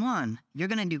 Come on, you're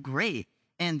going to do great."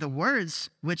 And the words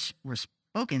which were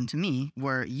spoken to me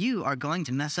were, "You are going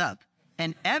to mess up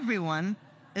and everyone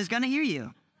is going to hear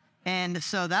you." And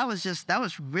so that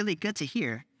was really good to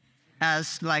hear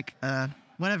as 8th,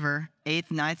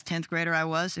 9th, 10th grader I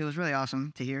was. It was really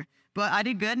awesome to hear, but I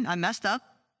did good. I messed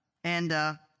up and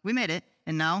we made it.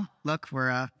 And now look,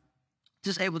 we're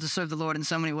just able to serve the Lord in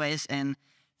so many ways. And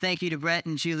thank you to Brett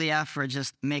and Julia for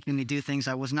just making me do things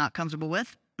I was not comfortable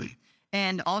with.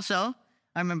 And also,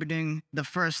 I remember doing the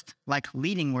first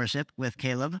leading worship with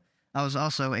Caleb. I was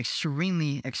also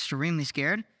extremely, extremely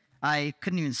scared. I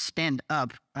couldn't even stand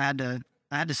up. I had to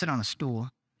sit on a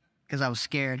stool because I was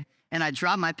scared. And I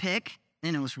dropped my pick,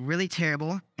 and it was really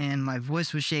terrible, and my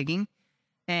voice was shaking.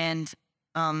 And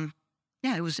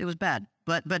it was bad.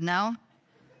 But now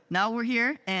we're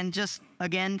here, and just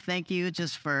again, thank you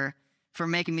just for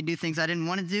making me do things I didn't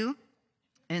want to do.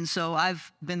 And so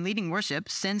I've been leading worship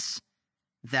since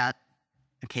that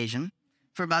occasion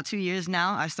for about 2 years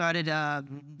now. I started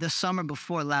the summer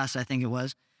before last, I think it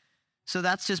was. So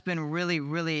that's just been really,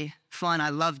 really fun. I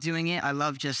love doing it. I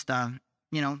love just,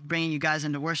 bringing you guys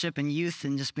into worship and youth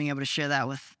and just being able to share that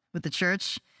with the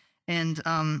church. And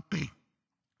the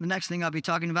next thing I'll be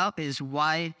talking about is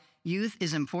why youth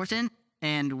is important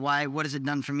and what has it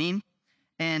done for me.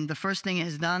 And the first thing it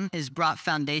has done is brought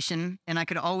foundation. And I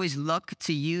could always look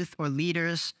to youth or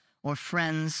leaders or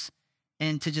friends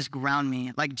and to just ground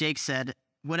me. Like Jake said,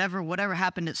 whatever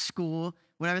happened at school,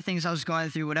 whatever things I was going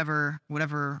through,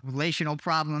 whatever relational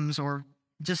problems or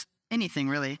just anything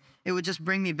really, it would just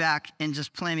bring me back and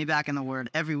just plant me back in the Word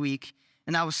every week.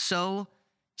 And that was so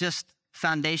just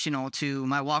foundational to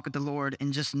my walk with the Lord,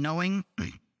 and just knowing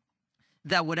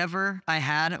that whatever I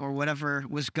had or whatever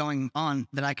was going on,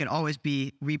 that I could always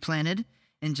be replanted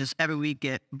and just every week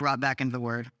get brought back into the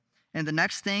Word. And the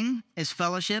next thing is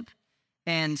fellowship.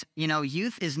 And,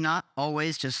 youth is not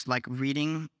always just like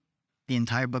reading the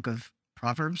entire book of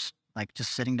Proverbs, like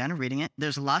just sitting down and reading it.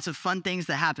 There's lots of fun things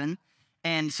that happen.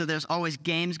 And so there's always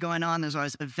games going on. There's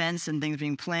always events and things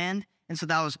being planned. And so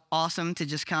that was awesome to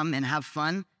just come and have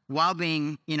fun while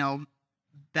being,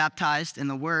 baptized in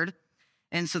the Word.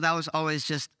 And so that was always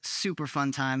just super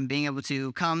fun time, being able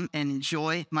to come and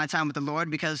enjoy my time with the Lord,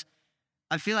 because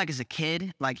I feel like as a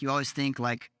kid, like you always think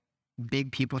like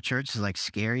big people church is like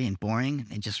scary and boring.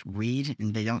 They just read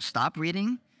and they don't stop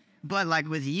reading. But like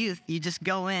with youth, you just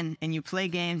go in and you play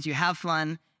games, you have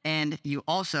fun, and you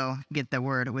also get the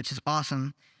Word, which is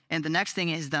awesome. And the next thing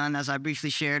it has done, as I briefly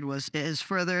shared, was it has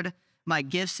furthered my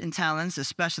gifts and talents,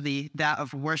 especially that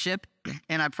of worship.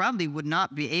 And I probably would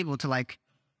not be able to like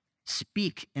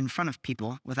speak in front of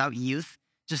people without youth.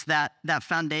 Just that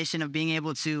foundation of being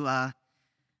able to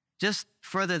just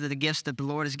further the gifts that the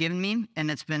Lord has given me.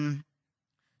 And it's been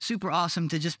super awesome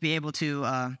to just be able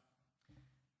to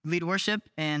lead worship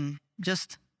and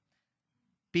just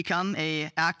become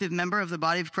a active member of the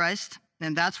body of Christ.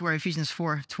 And that's where Ephesians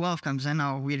 4:12 comes in.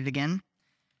 I'll read it again.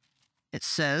 It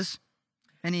says,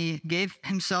 "And he gave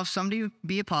himself some to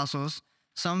be apostles,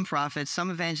 some prophets, some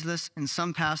evangelists, and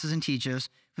some pastors and teachers,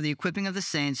 for the equipping of the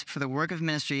saints, for the work of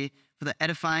ministry, for the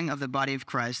edifying of the body of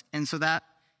Christ." And so that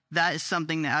is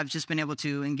something that I've just been able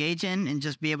to engage in and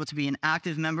just be able to be an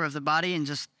active member of the body and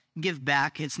just give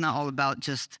back. It's not all about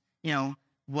just,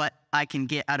 what I can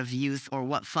get out of youth or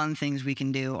what fun things we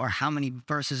can do or how many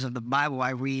verses of the Bible I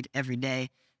read every day,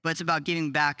 but it's about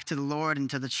giving back to the Lord and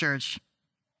to the church.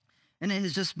 And it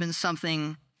has just been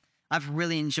something I've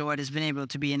really enjoyed, has been able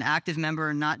to be an active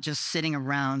member, not just sitting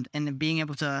around, and being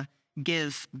able to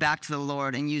give back to the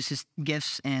Lord and use his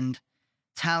gifts and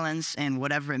talents and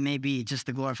whatever it may be just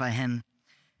to glorify him.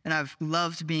 And I've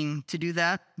loved being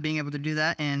able to do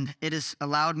that. And it has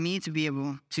allowed me to be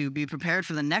able to be prepared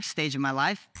for the next stage of my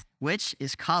life, which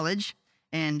is college.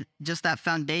 And just that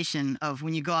foundation of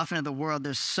when you go off into the world,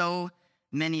 there's so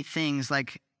many things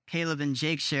like Caleb and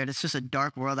Jake shared. It's just a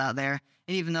dark world out there.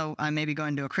 And even though I may be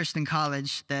going to a Christian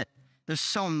college, that there's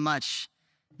so much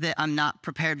that I'm not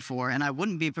prepared for, and I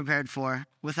wouldn't be prepared for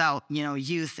without,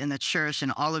 youth in the church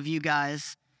and all of you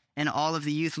guys and all of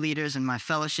the youth leaders and my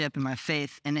fellowship and my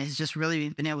faith. And it has just really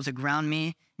been able to ground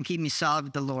me and keep me solid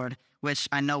with the Lord, which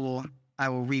I know I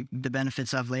will reap the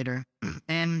benefits of later.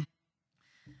 And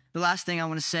the last thing I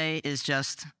want to say is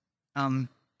just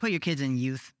put your kids in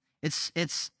youth. It's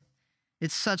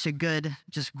such a good,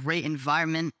 just great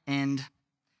environment, and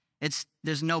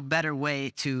there's no better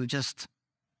way to just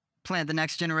plant the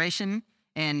next generation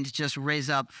and just raise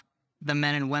up the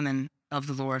men and women of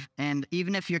the Lord. And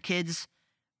even if your kids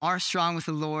are strong with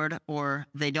the Lord or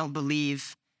they don't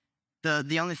believe,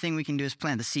 the only thing we can do is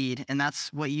plant the seed. And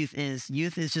that's what youth is.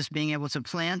 Youth is just being able to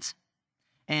plant,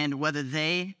 and whether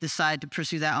they decide to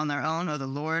pursue that on their own or the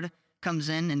Lord comes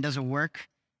in and does a work,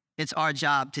 it's our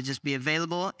job to just be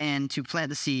available and to plant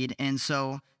the seed. And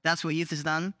so that's what youth has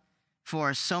done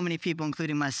for so many people,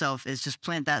 including myself, is just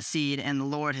plant that seed, and the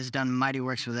Lord has done mighty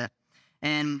works with it.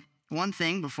 And one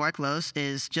thing before I close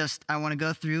is just I want to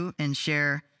go through and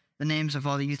share the names of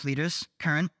all the youth leaders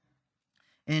current,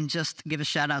 and just give a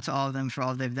shout out to all of them for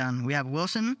all they've done. We have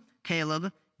Wilson,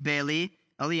 Caleb, Bailey,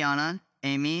 Eliana,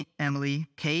 Amy, Emily,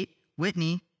 Kate,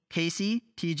 Whitney, Casey,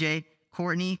 TJ,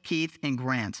 Courtney, Keith, and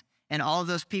Grant. And all of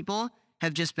those people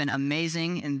have just been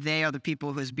amazing, and they are the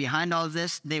people who's behind all of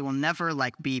this. They will never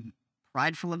be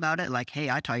prideful about it, like, hey,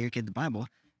 I taught your kid the Bible.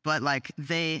 But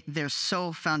they're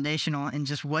so foundational in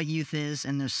just what youth is,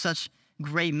 and they're such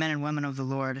great men and women of the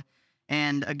Lord.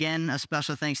 And again, a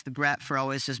special thanks to Brett for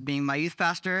always just being my youth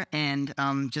pastor and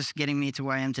just getting me to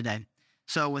where I am today.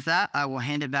 So with that, I will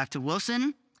hand it back to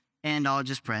Wilson, and I'll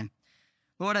just pray.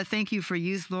 Lord, I thank you for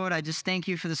youth, Lord. I just thank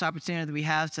you for this opportunity that we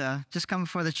have to just come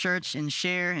before the church and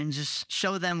share and just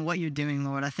show them what you're doing,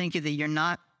 Lord. I thank you that you're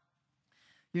not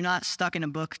stuck in a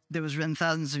book that was written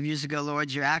thousands of years ago,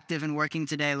 Lord. You're active and working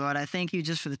today, Lord. I thank you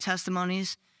just for the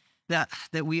testimonies that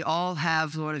we all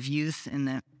have, Lord, of youth,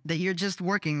 and that you're just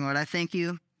working, Lord. I thank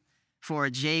you for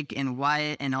Jake and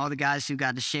Wyatt and all the guys who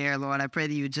got to share, Lord. I pray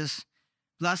that you just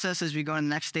bless us as we go to the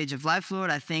next stage of life, Lord.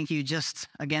 I thank you just,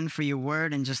 again, for your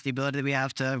word and just the ability that we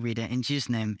have to read it. In Jesus'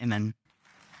 name, amen.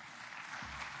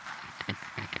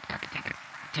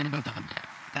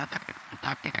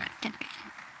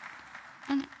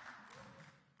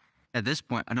 At this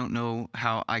point, I don't know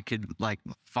how I could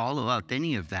follow up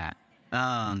any of that.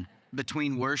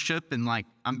 Between worship and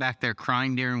I'm back there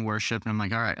crying during worship, and I'm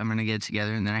like, all right, I'm going to get it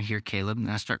together. And then I hear Caleb, and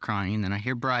then I start crying. And then I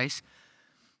hear Bryce.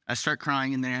 I start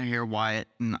crying, and then I hear Wyatt,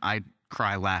 and I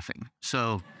cry laughing.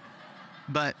 So,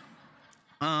 but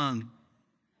I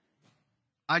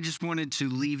just wanted to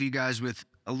leave you guys with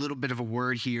a little bit of a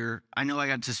word here. I know I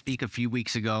got to speak a few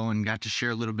weeks ago and got to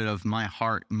share a little bit of my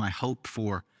heart and my hope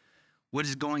for what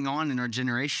is going on in our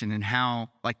generation and how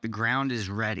the ground is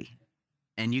ready.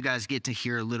 And you guys get to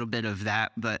hear a little bit of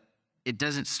that, but it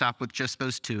doesn't stop with just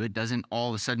those two. It doesn't all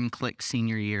of a sudden click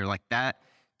senior year. That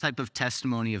type of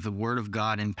testimony of the word of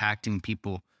God impacting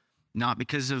people, not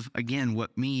because of, again,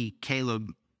 what me,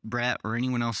 Caleb, Brett, or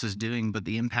anyone else is doing, but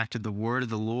the impact of the word of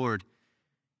the Lord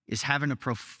is having a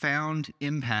profound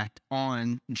impact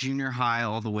on junior high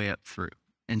all the way up through.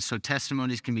 And so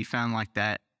testimonies can be found like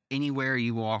that anywhere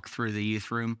you walk through the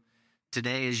youth room.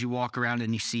 Today, as you walk around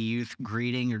and you see youth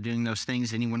greeting or doing those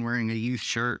things, anyone wearing a youth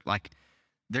shirt,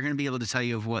 they're going to be able to tell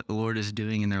you of what the Lord is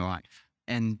doing in their life.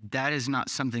 And that is not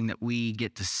something that we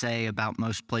get to say about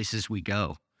most places we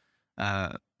go.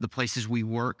 The places we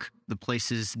work, the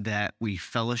places that we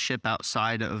fellowship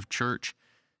outside of church,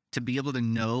 to be able to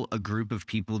know a group of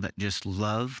people that just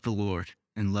love the Lord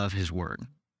and love his word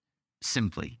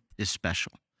simply is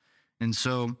special. And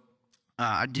so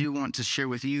I do want to share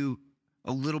with you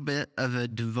a little bit of a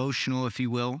devotional, if you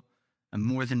will,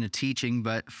 more than a teaching,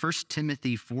 but 1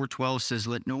 Timothy 4:12 says,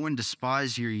 "Let no one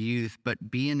despise your youth, but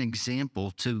be an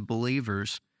example to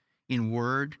believers in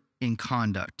word, in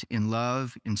conduct, in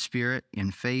love, in spirit, in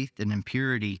faith, and in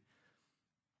purity."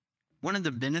 One of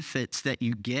the benefits that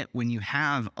you get when you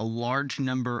have a large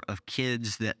number of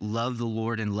kids that love the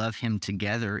Lord and love him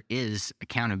together is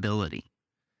accountability.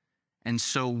 And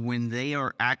so when they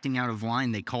are acting out of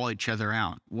line, they call each other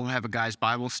out. We'll have a guy's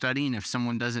Bible study, and if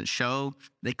someone doesn't show,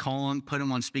 they call him, put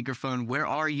him on speakerphone. "Where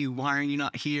are you? Why are you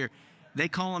not here?" They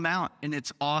call him out, and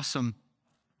it's awesome.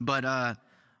 But I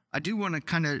do want to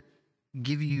kind of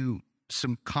give you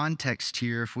some context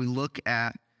here. If we look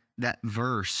at that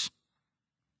verse,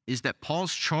 is that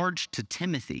Paul's charge to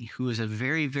Timothy, who is a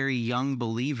very, very young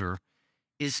believer,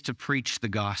 is to preach the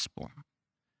gospel.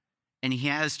 And he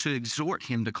has to exhort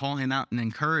him, to call him out and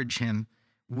encourage him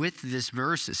with this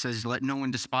verse. It says, "Let no one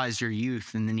despise your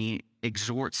youth." And then he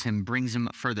exhorts him, brings him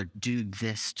up further. Do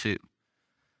this too,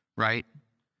 right?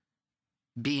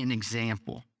 Be an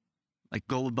example.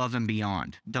 Go above and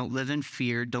beyond. Don't live in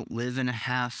fear. Don't live in a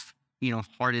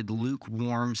half-hearted,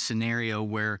 lukewarm scenario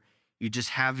where you just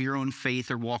have your own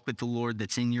faith or walk with the Lord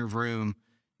that's in your room.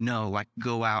 No,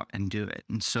 go out and do it.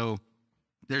 And so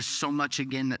there's so much,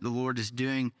 again, that the Lord is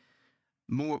doing.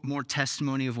 More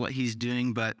testimony of what he's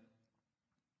doing, but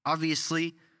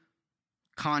obviously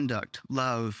conduct,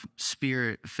 love,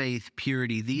 spirit, faith,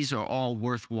 purity, these are all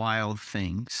worthwhile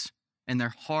things. And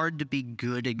they're hard to be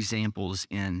good examples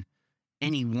in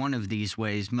any one of these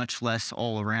ways, much less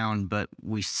all around, but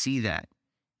we see that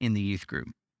in the youth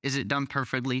group. Is it done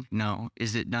perfectly? No.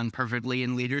 Is it done perfectly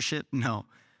in leadership? No.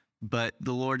 But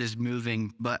the Lord is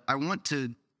moving. But I want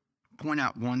to point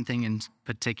out one thing in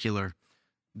particular.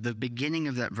 The beginning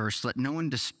of that verse, "Let no one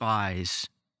despise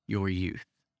your youth."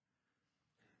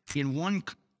 In one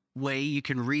way, you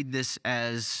can read this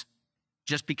as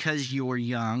just because you're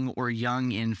young or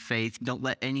young in faith, don't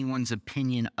let anyone's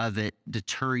opinion of it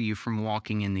deter you from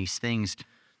walking in these things.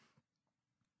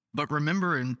 But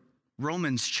remember in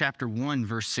Romans chapter 1,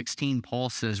 verse 16, Paul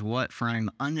says what? "For I am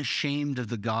unashamed of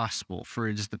the gospel, for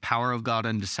it is the power of God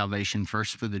unto salvation,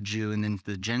 first for the Jew and then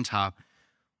for the Gentile."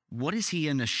 What is he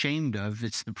unashamed of?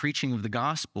 It's the preaching of the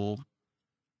gospel.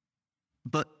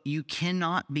 But you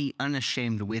cannot be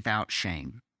unashamed without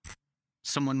shame.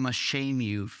 Someone must shame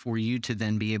you for you to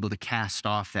then be able to cast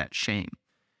off that shame.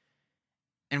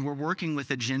 And we're working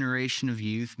with a generation of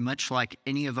youth, much like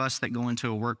any of us that go into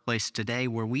a workplace today,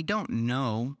 where we don't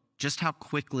know just how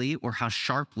quickly or how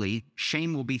sharply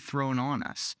shame will be thrown on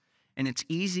us. And it's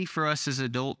easy for us as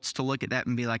adults to look at that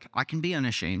and be like, I can be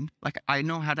unashamed. Like, I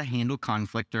know how to handle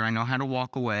conflict, or I know how to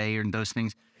walk away, or those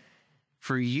things.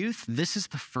 For youth, this is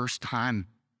the first time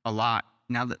a lot,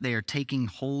 now that they are taking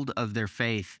hold of their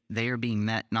faith, they are being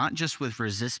met not just with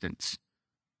resistance,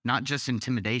 not just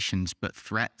intimidations, but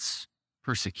threats,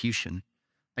 persecution.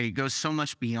 Like, it goes so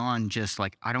much beyond just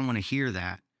like, I don't want to hear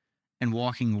that, and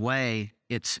walking away.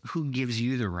 It's who gives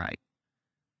you the right?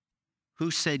 Who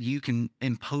said you can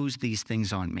impose these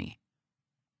things on me?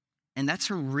 And that's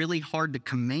a really hard to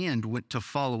command to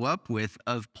follow up with,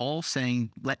 of Paul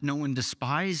saying, let no one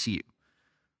despise you.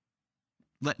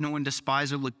 Let no one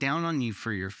despise or look down on you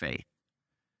for your faith.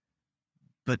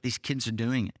 But these kids are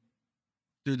doing it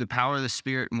through the power of the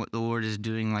Spirit and what the Lord is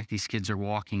doing. Like, these kids are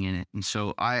walking in it. And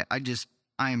so I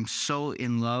am so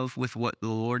in love with what the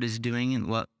Lord is doing and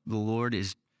what the Lord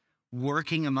is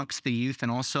working amongst the youth and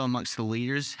also amongst the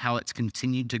leaders, how it's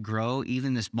continued to grow,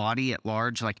 even this body at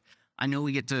large. Like, I know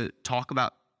we get to talk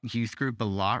about youth group a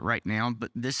lot right now,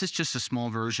 but this is just a small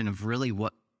version of really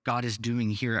what God is doing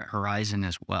here at Horizon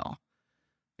as well.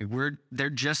 They're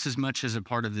just as much as a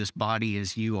part of this body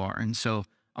as you are. And so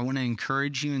I want to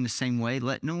encourage you in the same way.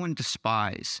 Let no one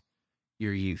despise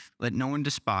your youth. Let no one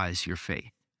despise your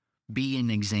faith. Be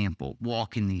an example.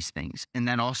 Walk in these things. And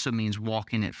that also means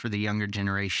walk in it for the younger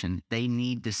generation. They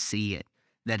need to see it,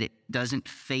 that it doesn't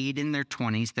fade in their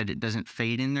 20s, that it doesn't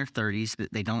fade in their 30s,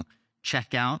 that they don't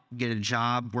check out, get a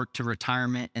job, work to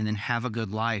retirement, and then have a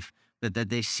good life, but that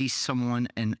they see someone,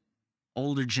 and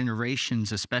older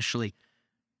generations especially,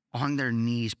 on their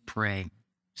knees praying,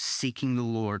 seeking the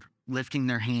Lord, lifting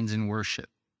their hands in worship.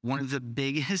 One of the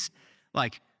biggest,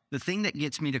 the thing that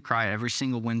gets me to cry every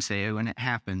single Wednesday when it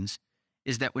happens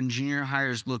is that when junior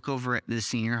hires look over at the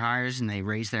senior hires and they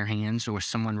raise their hands, or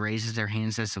someone raises their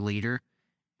hands as a leader,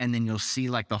 and then you'll see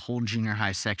the whole junior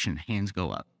high section, hands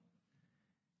go up.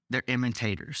 They're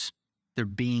imitators. They're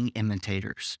being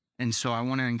imitators. And so I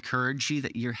want to encourage you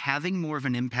that you're having more of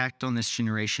an impact on this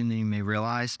generation than you may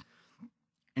realize.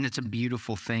 And it's a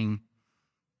beautiful thing.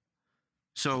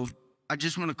 So I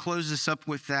just want to close this up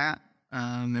with that.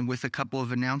 And with a couple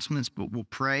of announcements, but we'll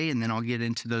pray, and then I'll get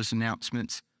into those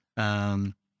announcements.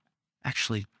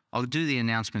 Actually, I'll do the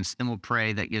announcements, then we'll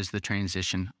pray. That gives the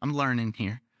transition. I'm learning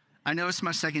here. I know it's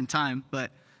my second time,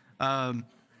 but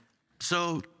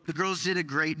so the girls did a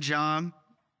great job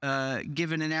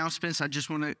giving announcements. I just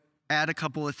want to add a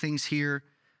couple of things here.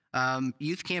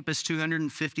 Youth camp is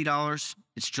 $250.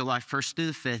 It's July 1st through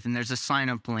the 5th, and there's a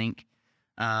sign-up link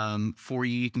for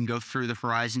you. You can go through the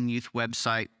Horizon Youth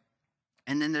website.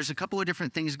 And then there's a couple of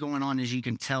different things going on, as you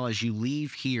can tell as you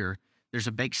leave here. There's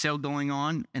a bake sale going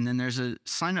on, and then there's a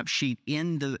sign-up sheet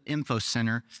in the info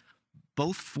center,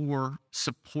 both for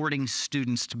supporting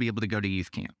students to be able to go to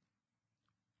youth camp.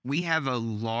 We have a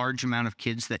large amount of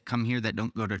kids that come here that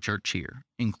don't go to church here,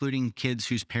 including kids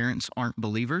whose parents aren't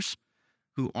believers,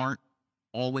 who aren't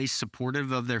always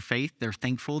supportive of their faith. They're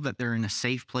thankful that they're in a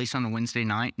safe place on a Wednesday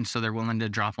night, and so they're willing to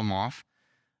drop them off.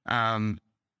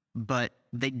 But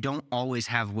they don't always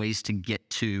have ways to get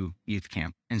to youth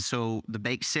camp. And so the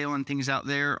bake sale and things out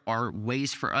there are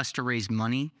ways for us to raise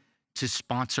money to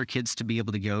sponsor kids to be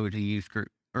able to go to youth group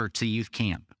or to youth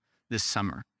camp this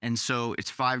summer. And so it's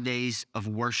 5 days of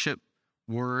worship,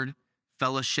 word,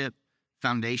 fellowship,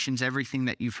 foundations, everything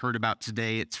that you've heard about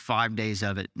today. It's 5 days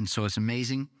of it. And so it's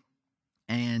amazing.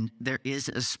 And there is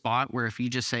a spot where if you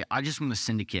just say, I just want to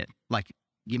send a kid,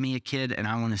 give me a kid and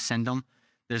I want to send them.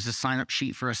 There's a sign-up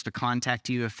sheet for us to contact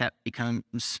you if that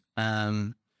becomes,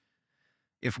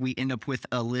 if we end up with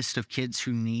a list of kids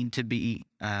who need to be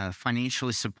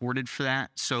financially supported for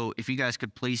that. So if you guys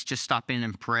could please just stop in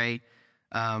and pray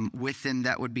with them,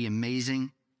 that would be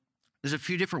amazing. There's a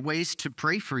few different ways to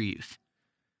pray for youth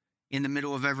in the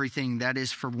middle of everything. That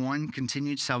is, for one,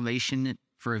 continued salvation,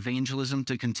 for evangelism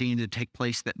to continue to take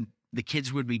place, that the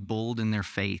kids would be bold in their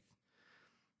faith,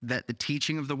 that the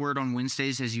teaching of the word on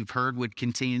Wednesdays, as you've heard, would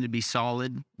continue to be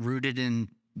solid, rooted in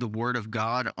the word of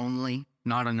God only,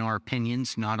 not on our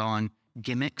opinions, not on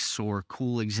gimmicks or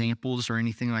cool examples or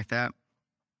anything like that.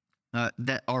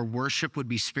 That our worship would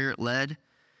be spirit-led,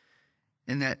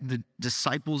 and that the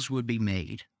disciples would be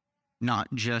made,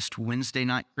 not just Wednesday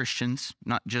night Christians,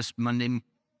 not just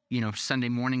Sunday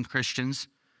morning Christians,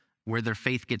 where their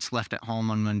faith gets left at home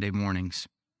on Monday mornings.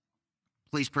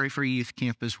 Please pray for youth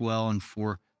camp as well, and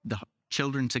for the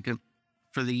children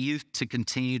for the youth to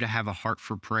continue to have a heart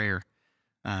for prayer.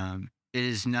 It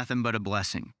is nothing but a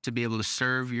blessing to be able to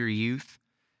serve your youth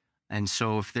And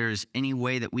so if there's any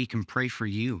way that we can pray for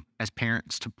you as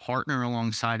parents to partner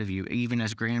alongside of you, even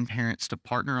as grandparents to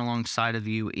partner alongside of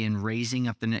you in raising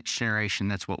up the next generation,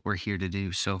 that's what we're here to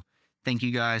do. So thank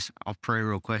you guys. I'll pray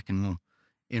real quick and we'll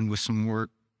end with some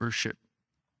worship.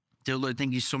 Dear Lord,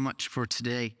 thank you so much for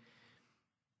today.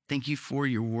 Thank you for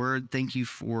your word. Thank you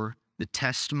for the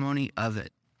testimony of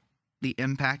it, the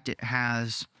impact it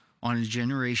has on a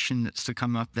generation that's to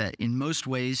come up that in most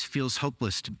ways feels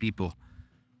hopeless to people.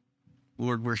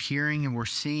 Lord, we're hearing and we're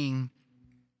seeing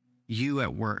you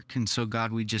at work. And so,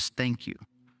 God, we just thank you.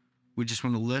 We just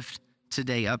want to lift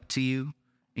today up to you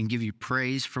and give you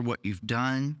praise for what you've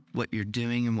done, what you're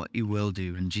doing, and what you will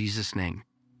do. In Jesus' name,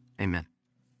 amen.